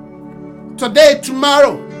today,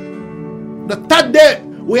 tomorrow. The third day,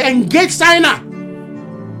 we engage Sinai.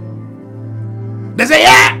 They say,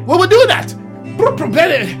 yeah, we will do that.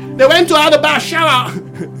 They went to have a bath shower.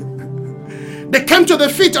 They came to the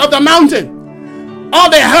feet of the mountain. All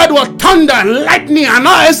they heard was thunder and lightning and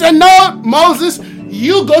all. They said, no, Moses,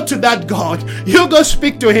 You go to that God. You go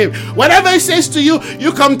speak to him. Whatever he says to you,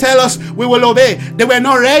 you come tell us, we will obey. They were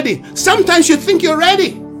not ready. Sometimes you think you're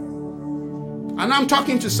ready. And I'm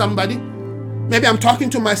talking to somebody. Maybe I'm talking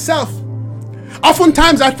to myself.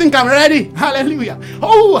 Oftentimes I think I'm ready. Hallelujah.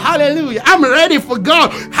 Oh, hallelujah. I'm ready for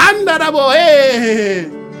God.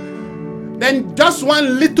 Then just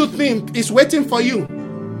one little thing is waiting for you.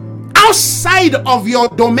 Outside of your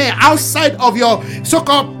domain, outside of your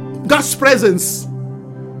so-called God's presence.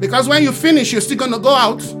 Because when you finish, you're still going to go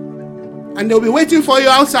out. And they'll be waiting for you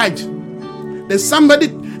outside. Then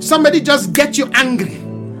somebody just gets you angry.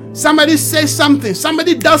 Somebody says something.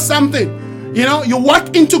 Somebody does something. You know, you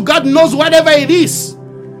walk into God knows whatever it is.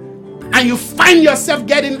 And you find yourself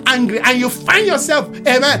getting angry. And you find yourself,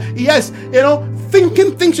 amen, yes, you know,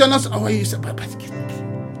 thinking things you're not. Oh, you say, but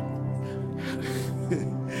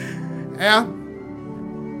yeah.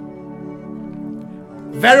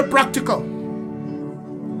 Very practical.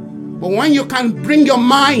 But when you can bring your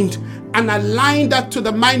mind and align that to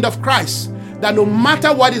the mind of Christ, that no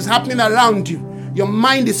matter what is happening around you, your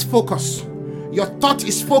mind is focused. Your thought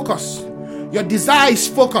is focused. Your desire is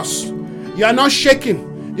focused. You are not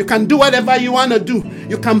shaking. You can do whatever you want to do.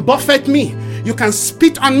 You can buffet me. You can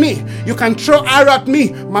spit on me. You can throw arrow at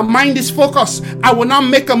me. My mind is focused. I will not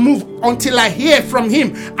make a move until I hear from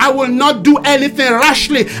him. I will not do anything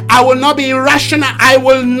rashly. I will not be irrational. I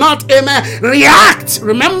will not, amen, react.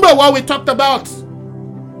 Remember what we talked about.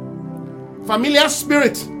 Familiar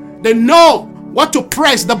spirit. They know what to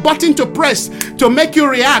press, the button to press, to make you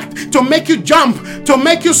react, to make you jump, to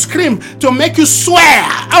make you scream, to make you swear.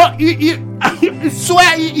 Oh, you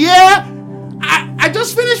swear, yeah? I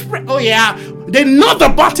just finished. Oh, yeah. They know the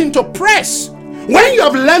button to press. When you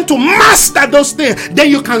have learned to master those things, then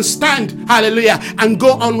you can stand, hallelujah, and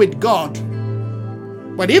go on with God.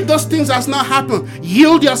 But if those things has not happened,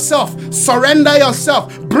 yield yourself, surrender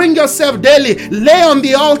yourself, bring yourself daily, lay on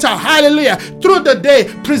the altar, hallelujah, through the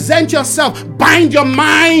day, present yourself, bind your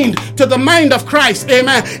mind to the mind of Christ,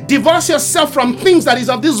 amen. Divorce yourself from things that is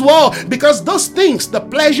of this world, because those things, the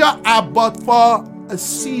pleasure are but for a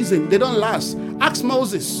season. They don't last. Ask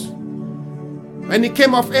Moses. When he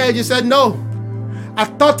came of age, he said, no, I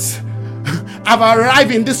thought I've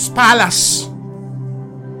arrived in this palace.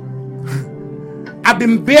 I've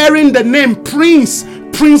been bearing the name Prince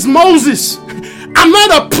Moses. I'm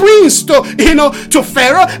not a prince to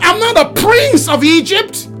Pharaoh. I'm not a prince of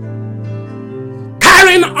Egypt.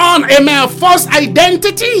 Carrying on a false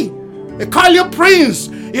identity. They call you prince.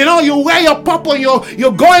 You know, you wear your purple,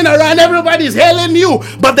 you're going around, everybody's hailing you,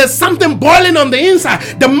 but there's something boiling on the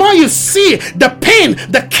inside. The more you see the pain,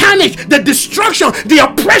 the carnage, the destruction, the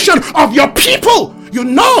oppression of your people, you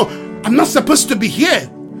know, I'm not supposed to be here.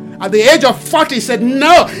 At the age of 40, he said,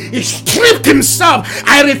 no, he stripped himself.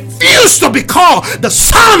 I refuse to be called the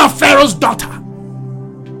son of Pharaoh's daughter.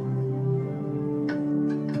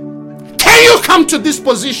 Can you come to this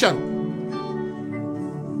position?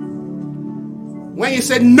 When you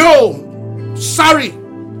said, no, sorry,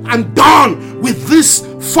 I'm done with this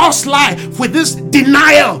false life, with this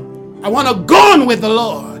denial. I want to go on with the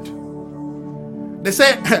Lord. They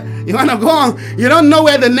say, you want to go on? You don't know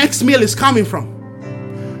where the next meal is coming from.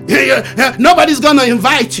 Nobody's going to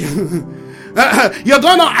invite you. You're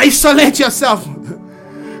going to isolate yourself.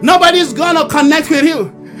 Nobody's going to connect with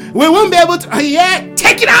you. We won't be able to,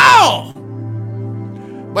 take it all.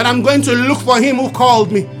 But I'm going to look for him who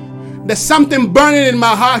called me. There's something burning in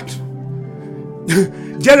my heart.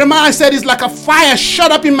 Jeremiah said it's like a fire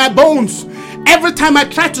shut up in my bones. Every time I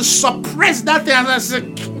try to suppress that thing, I say,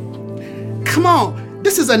 come on,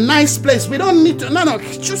 this is a nice place. We don't need to, no,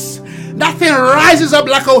 just, that thing rises up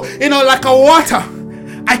like a water.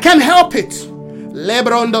 I can't help it.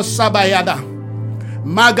 Lebrondo sabayada.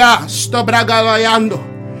 Maga stobragalayando.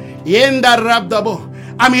 Yenda rabdabo.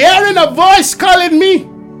 I'm hearing a voice calling me.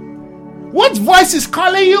 What voice is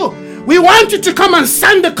calling you? We want you to come and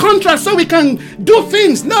sign the contract so we can do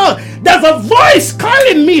things. No, there's a voice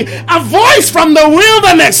calling me. A voice from the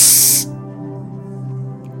wilderness.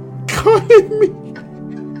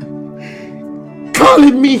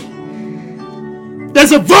 Calling me.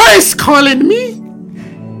 There's a voice calling me.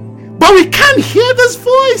 But we can't hear this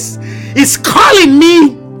voice. It's calling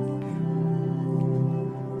me.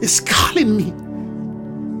 It's calling me.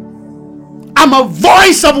 I'm a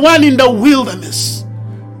voice of one in the wilderness.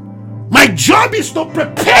 My job is to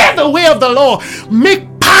prepare the way of the Lord.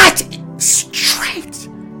 Make path straight.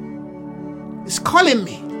 It's calling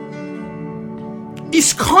me.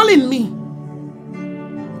 It's calling me.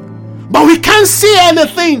 But we can't see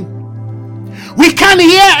anything. We can't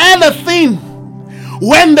hear anything.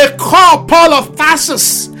 When they call Paul of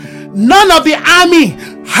Tarsus, None of the army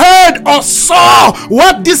heard or saw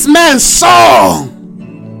what this man saw.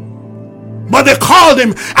 But they called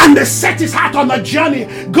him and they set his heart on a journey.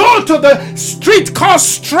 Go to the street called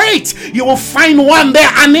Straight. You will find one there.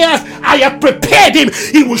 Aeneas, I have prepared him.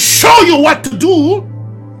 He will show you what to do.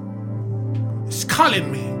 He's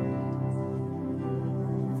calling me.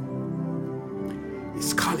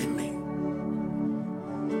 He's calling me.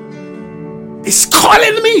 He's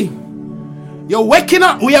calling me. You're waking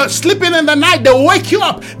up. We are sleeping in the night. They wake you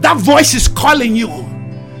up. That voice is calling you.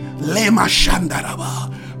 Lema Shandaraba.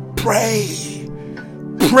 Pray.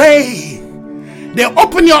 Pray. They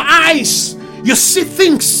open your eyes. You see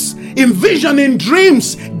things in vision, in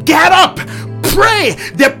dreams. Get up. Pray.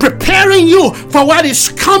 They're preparing you for what is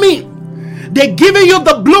coming. They're giving you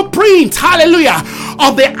the blueprint, hallelujah,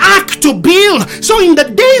 of the ark to build. So in the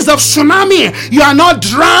days of tsunami, you are not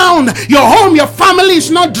drowned. Your home, your family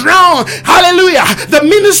is not drowned. Hallelujah. The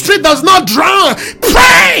ministry does not drown.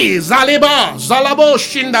 Praise. Zaliba, Zalabo,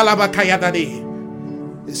 Shindalaba Kayadadi.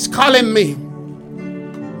 It's calling me.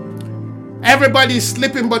 Everybody is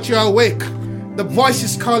sleeping, but you're awake. The voice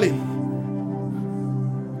is calling.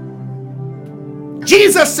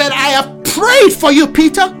 Jesus said, I have prayed for you,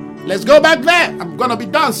 Peter. Let's go back there. I'm going to be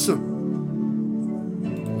done soon.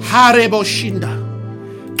 Harebo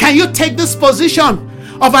Shinda. Can you take this position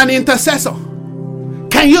of an intercessor?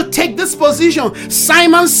 Can you take this position?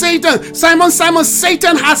 Simon, Satan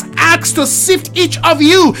has asked to sift each of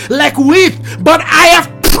you like wheat, but I have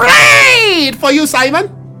prayed for you, Simon.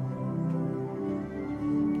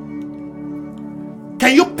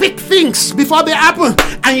 Can you pick things before they happen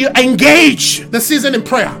and you engage the season in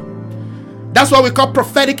prayer? That's what we call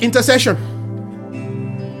prophetic intercession.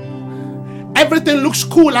 Everything looks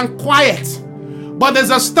cool and quiet, but there's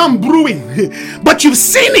a storm brewing. But you've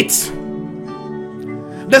seen it.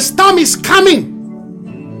 The storm is coming.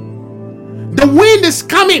 The wind is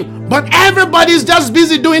coming, but everybody's just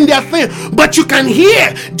busy doing their thing. But you can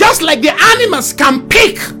hear, just like the animals can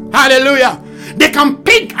pick, hallelujah. They can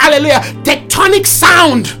pick, hallelujah, tectonic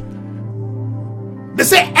sound. They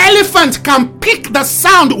say elephant can pick the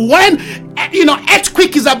sound when,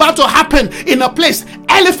 earthquake is about to happen in a place.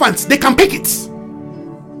 Elephants, they can pick it.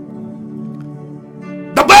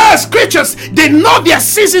 The birds, creatures, they know their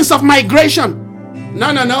seasons of migration.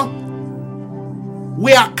 No.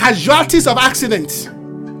 We are casualties of accidents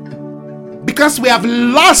because we have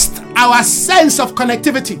lost our sense of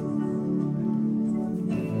connectivity.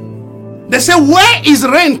 They say, where is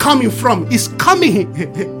rain coming from? It's coming.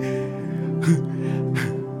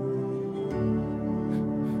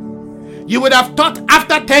 You would have thought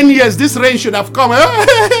after 10 years this rain should have come.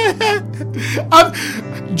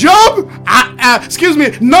 Job, excuse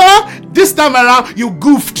me, no, this time around you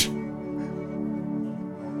goofed.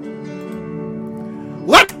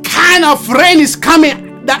 What kind of rain is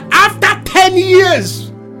coming that after 10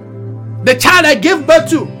 years, the child I gave birth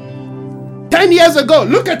to 10 years ago,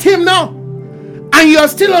 look at him now, and you are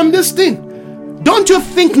still on this thing? Don't you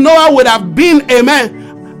think Noah would have been a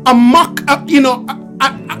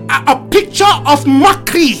picture of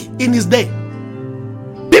mockery in his day?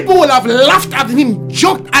 People would have laughed at him,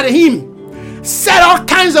 joked at him, said all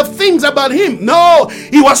kinds of things about him. No,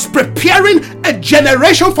 he was preparing a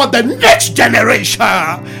generation for the next generation.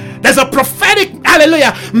 There's a prophetic,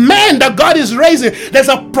 hallelujah, man that God is raising. There's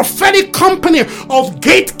a prophetic company of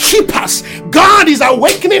gatekeepers. God is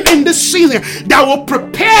awakening in this season that will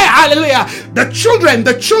prepare, hallelujah, the children,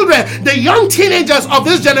 the young teenagers of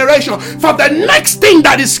this generation for the next thing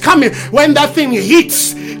that is coming. When that thing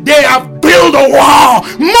hits, they have built a wall.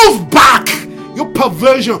 Move back. You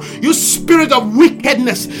perversion, you spirit of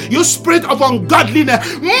wickedness, you spirit of ungodliness,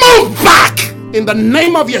 move back in the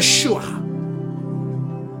name of Yeshua.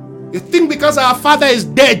 You think because our father is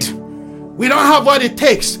dead, we don't have what it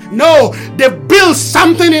takes. No, they built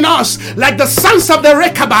something in us like the sons of the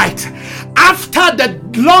Rechabite. After the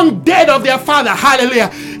long death of their father, hallelujah,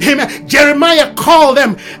 amen, Jeremiah called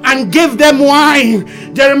them and gave them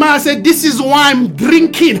wine. Jeremiah said, this is wine,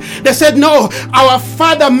 drinking. They said, no, our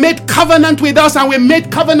father made covenant with us and we made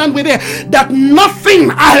covenant with him that nothing,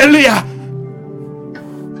 hallelujah,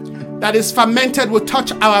 that is fermented will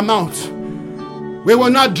touch our mouth. We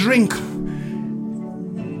will not drink.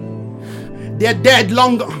 They're dead,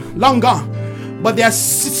 long gone. But their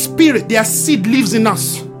spirit, their seed lives in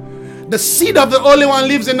us. The seed of the Holy One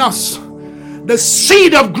lives in us. The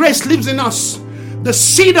seed of grace lives in us. The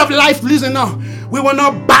seed of life lives in us. We will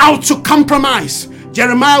not bow to compromise.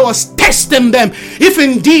 Jeremiah was testing them if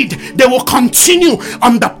indeed they will continue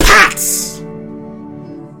on the paths.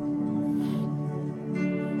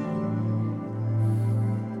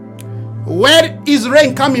 Where is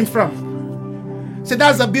rain coming from? So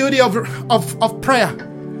that's the beauty of prayer.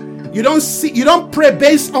 You don't pray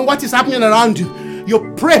based on what is happening around you.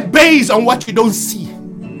 You pray based on what you don't see.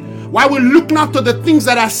 Why we look not to the things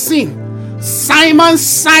that are seen? Simon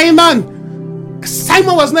was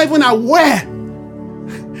not even aware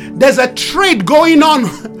there's a trade going on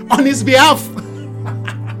his behalf.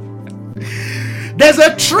 There's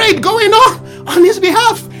a trade going on his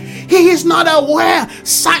behalf. He is not aware.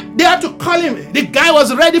 They had to call him. The guy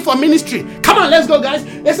was ready for ministry. Come on, let's go, guys.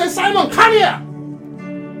 They said, Simon, come here.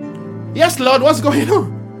 Yes, Lord, what's going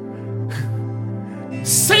on?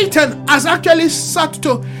 Satan has actually sought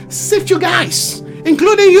to sift you guys,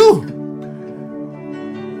 including you.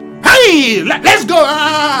 Hey, let's go.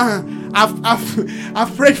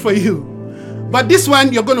 I've prayed for you. But this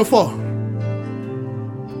one, you're going to fall.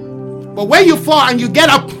 But when you fall and you get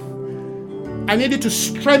up, I need you to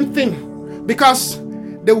strengthen, because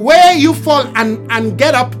the way you fall and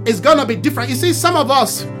get up is going to be different. You see, some of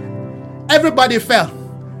us, everybody fell.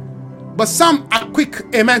 But some are quick,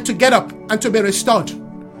 amen, to get up and to be restored.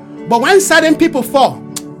 But when certain people fall,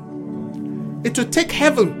 it will take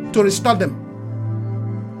heaven to restore them.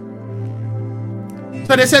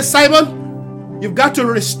 So they said, Simon, you've got to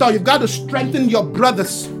restore. You've got to strengthen your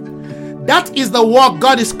brothers. That is the work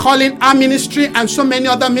God is calling our ministry and so many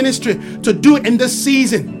other ministry to do in this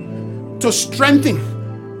season. To strengthen,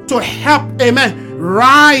 to help, amen,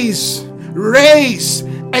 rise, raise,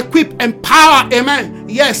 equip, empower, amen.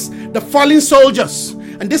 Yes, the fallen soldiers.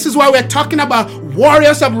 And this is why we're talking about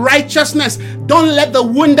warriors of righteousness. Don't let the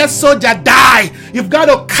wounded soldier die. You've got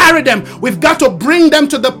to carry them. We've got to bring them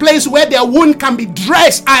to the place where their wound can be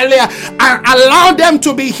dressed, hallelujah, and allow them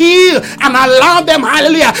to be healed, and allow them,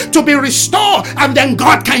 hallelujah, to be restored. And then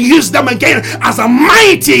God can use them again as a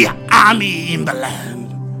mighty army in the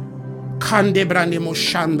land.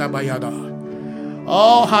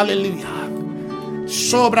 Oh, hallelujah.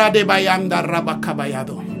 Sobra de bayanda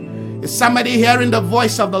rabakabayado. Is somebody hearing the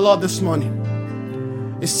voice of the Lord this morning?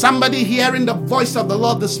 Is somebody hearing the voice of the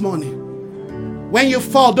Lord this morning? When you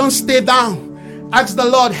fall, don't stay down. Ask the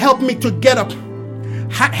Lord, help me to get up.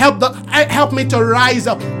 Help me to rise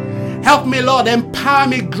up. Help me, Lord, empower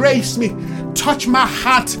me, grace me, touch my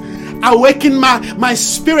heart, awaken my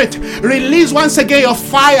spirit. Release once again your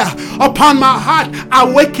fire upon my heart.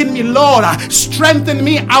 Awaken me, Lord. Strengthen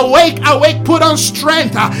me. Awake, put on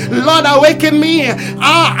strength. Lord, awaken me.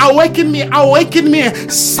 Awaken me.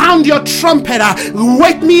 Sound your trumpet.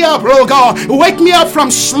 Wake me up, oh God. Wake me up from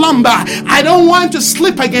slumber. I don't want to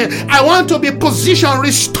sleep again. I want to be positioned.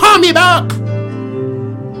 Restore me back.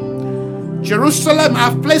 Jerusalem,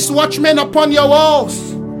 I've placed watchmen upon your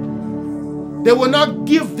walls. They will not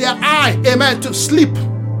give their eye, amen, to sleep,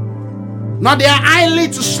 not their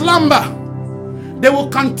eyelid to slumber. They will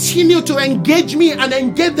continue to engage me and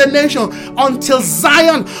engage the nation until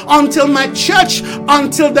Zion, until my church,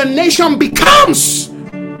 until the nation becomes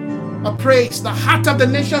a praise. The heart of the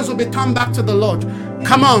nations will be turned back to the Lord.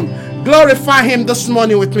 Come on, glorify him this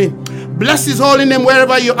morning with me. Bless his holy name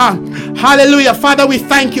wherever you are. Hallelujah. Father, we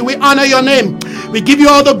thank you. We honor your name. We give you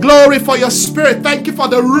all the glory for your spirit. Thank you for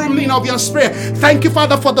the ruling of your spirit. Thank you,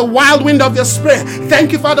 Father, for the wild wind of your spirit.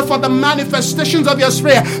 Thank you, Father, for the manifestations of your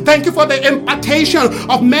spirit. Thank you for the impartation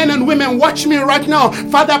of men and women. Watch me right now.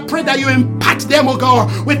 Father, I pray that you impart them, oh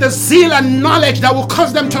God, with the zeal and knowledge that will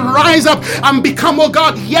cause them to rise up and become, oh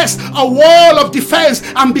God, yes, a wall of defense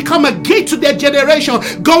and become a gate to their generation.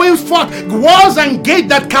 Going forth, walls and gates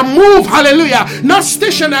that can move. Hallelujah. Not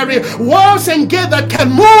stationary. Walls and gates that can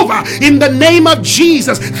move in the name of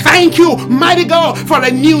Jesus. Thank you, mighty God, for a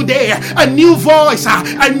new day, a new voice,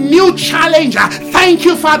 a new challenge. Thank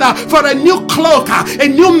you, Father, for a new cloak, a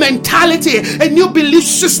new mentality, a new belief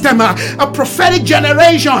system, a prophetic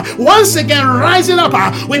generation once again rising up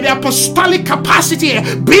with the apostolic capacity,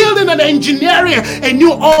 building and engineering a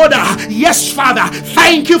new order. Yes, Father,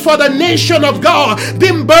 thank you for the nation of God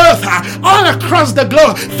being birthed all across the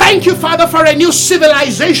globe. Thank you, Father, for a new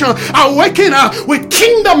civilization awakening with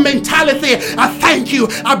kingdom mentality. I thank you.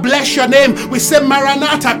 I bless your name. We say,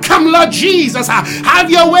 Maranatha, come, Lord Jesus. Have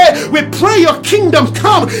your way. We pray your kingdom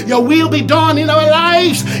come. Your will be done in our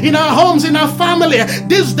lives, in our homes, in our family.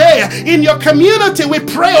 This day, in your community, we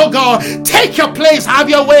pray, oh God, take your place. Have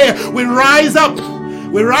your way. We rise up.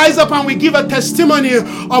 We rise up and we give a testimony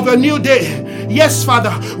of a new day. Yes,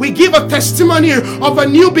 Father, we give a testimony of a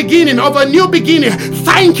new beginning,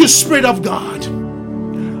 Thank you, Spirit of God.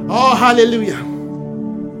 Oh, hallelujah.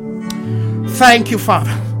 Thank you,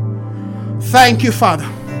 Father. Thank you, Father.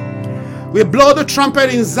 We blow the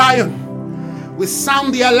trumpet in Zion. We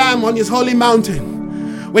sound the alarm on his holy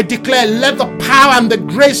mountain. We declare, let the power and the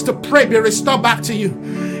grace to pray be restored back to you.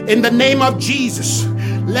 In the name of Jesus,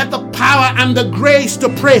 let the power and the grace to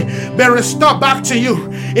pray be restored back to you.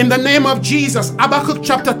 In the name of Jesus. Habakkuk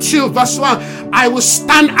chapter 2 verse 1. I will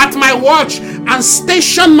stand at my watch and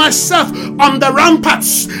station myself on the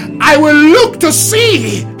ramparts. I will look to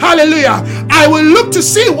see. Hallelujah. I will look to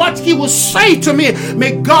see what he will say to me.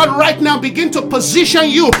 May God right now begin to position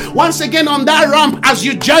you once again on that ramp as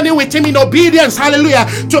you journey with him in obedience. Hallelujah.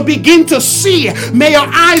 To begin to see. May your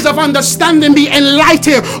eyes of understanding be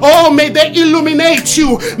enlightened. Oh, may they illuminate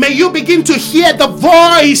you. May you begin to hear the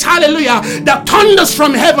voice, hallelujah, that thunders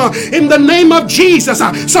from heaven in the name of Jesus,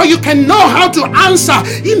 so you can know how to answer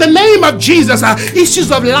in the name of Jesus.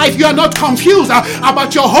 Issues of life, you are not confused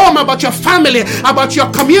about your home, about your family, about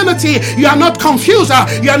your community. You are not confused.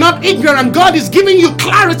 You are not ignorant. God is giving you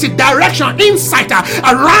clarity, direction, insight.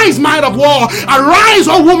 Arise, man of war. Arise,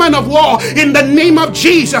 O woman of war, in the name of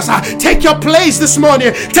Jesus. Take your place this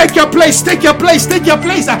morning. Take your place. Take your place. Take your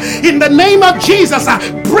place. In the name of Jesus.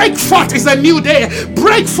 Break forth is a new day.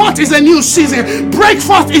 Break forth is a new season. Break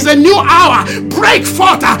forth is a new hour. Break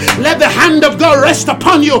forth. Let the hand of God rest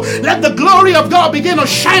upon you. Let the glory of God begin to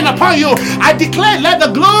shine upon you. I declare, let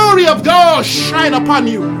the glory of God shine upon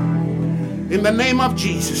you. In the name of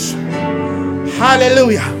Jesus.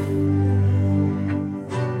 Hallelujah.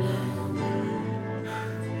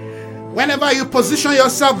 Whenever you position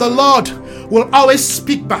yourself, the Lord will always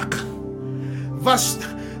speak back. Verse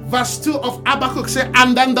 2 of Habakkuk says,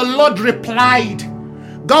 and then the Lord replied.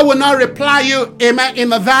 God will not reply you, amen, in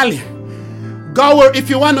the valley. God will, if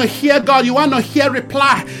you want to hear God, you want to hear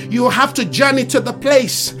reply, you have to journey to the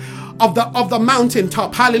place of the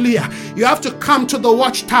mountaintop. Hallelujah. You have to come to the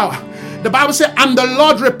watchtower. The Bible says, and the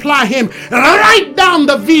Lord replied him, write down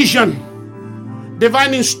the vision.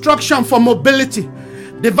 Divine instruction for mobility.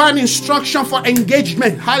 Divine instruction for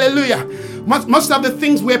engagement. Hallelujah. Most of the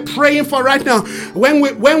things we're praying for right now, when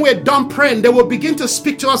we're done praying, they will begin to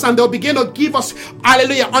speak to us and they'll begin to give us,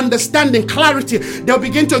 hallelujah, understanding, clarity. They'll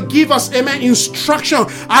begin to give us, amen, instruction,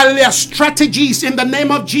 hallelujah, strategies in the name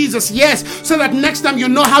of Jesus. Yes, so that next time you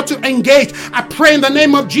know how to engage. I pray in the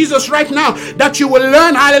name of Jesus right now that you will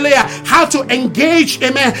learn, hallelujah, how to engage,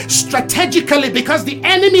 amen, strategically, because the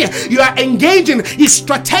enemy you are engaging is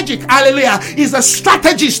strategic, hallelujah, is a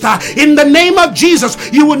strategist. In the name of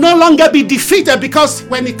Jesus, you will no longer be defeated, because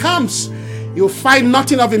when he comes, he will find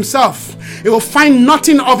nothing of himself. He will find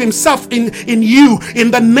nothing of himself in you.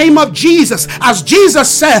 In the name of Jesus, as Jesus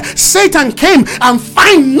said, Satan came and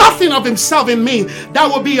find nothing of himself in me. That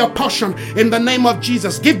will be your portion in the name of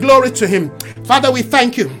Jesus. Give glory to him. Father, we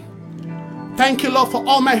thank you. Thank you, Lord, for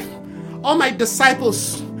all my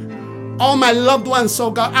disciples, all my loved ones,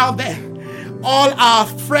 oh God, out there. All our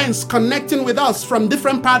friends connecting with us from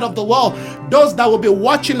different parts of the world, those that will be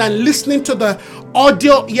watching and listening to the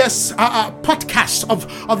audio, podcast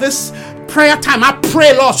of this prayer time. I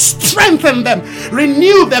pray, Lord, strengthen them,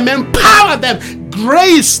 renew them, empower them,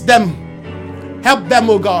 grace them, help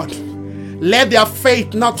them, oh God. Let their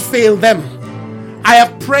faith not fail them. I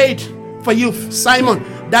have prayed for you,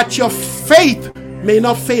 Simon, that your faith may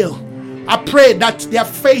not fail. I pray that their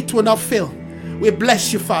faith will not fail. We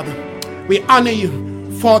bless you, Father. We honor you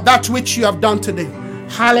for that which you have done today.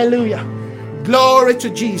 Hallelujah. Glory to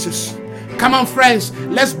Jesus. Come on, friends.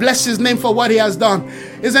 Let's bless his name for what he has done.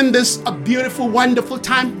 Isn't this a beautiful, wonderful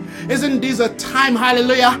time? Isn't this a time,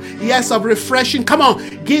 hallelujah, yes, of refreshing? Come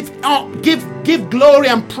on, give glory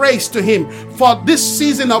and praise to him for this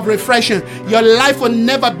season of refreshing. Your life will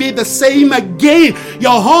never be the same again.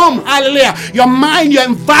 Your home, hallelujah, your mind, your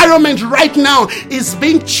environment right now is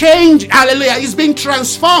being changed, hallelujah, is being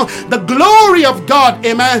transformed. The glory of God,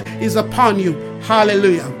 amen, is upon you.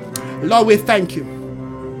 Hallelujah. Lord, we thank you.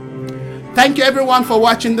 Thank you, everyone, for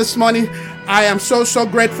watching this morning. I am so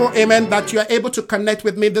grateful, amen, that you are able to connect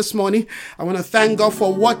with me this morning. I want to thank God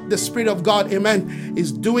for what the Spirit of God, amen,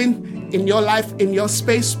 is doing in your life, in your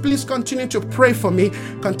space. Please continue to pray for me.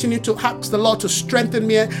 Continue to ask the Lord to strengthen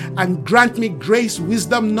me and grant me grace,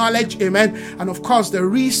 wisdom, knowledge, amen. And of course, the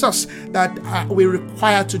resource that we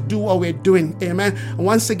require to do what we're doing, amen. And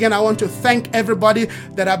once again, I want to thank everybody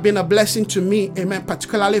that have been a blessing to me, amen,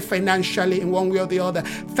 particularly financially in one way or the other.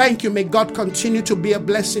 Thank you. May God continue to be a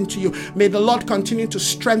blessing to you. May the Lord continue to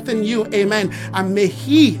strengthen you, amen. And may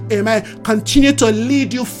he, amen, continue to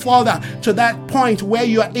lead you further to that point where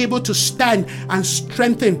you are able to stand and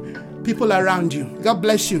strengthen people around you. God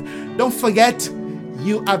bless you. Don't forget,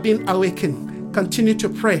 you are being awakened. Continue to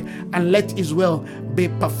pray and let His will be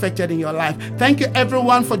perfected in your life. Thank you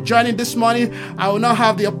everyone for joining this morning. I will not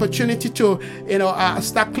have the opportunity to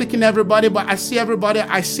start clicking everybody, but I see everybody.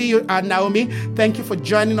 I see you, Naomi. Thank you for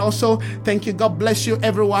joining also. Thank you. God bless you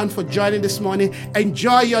everyone for joining this morning.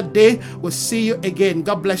 Enjoy your day. We'll see you again.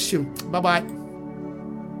 God bless you. Bye-bye.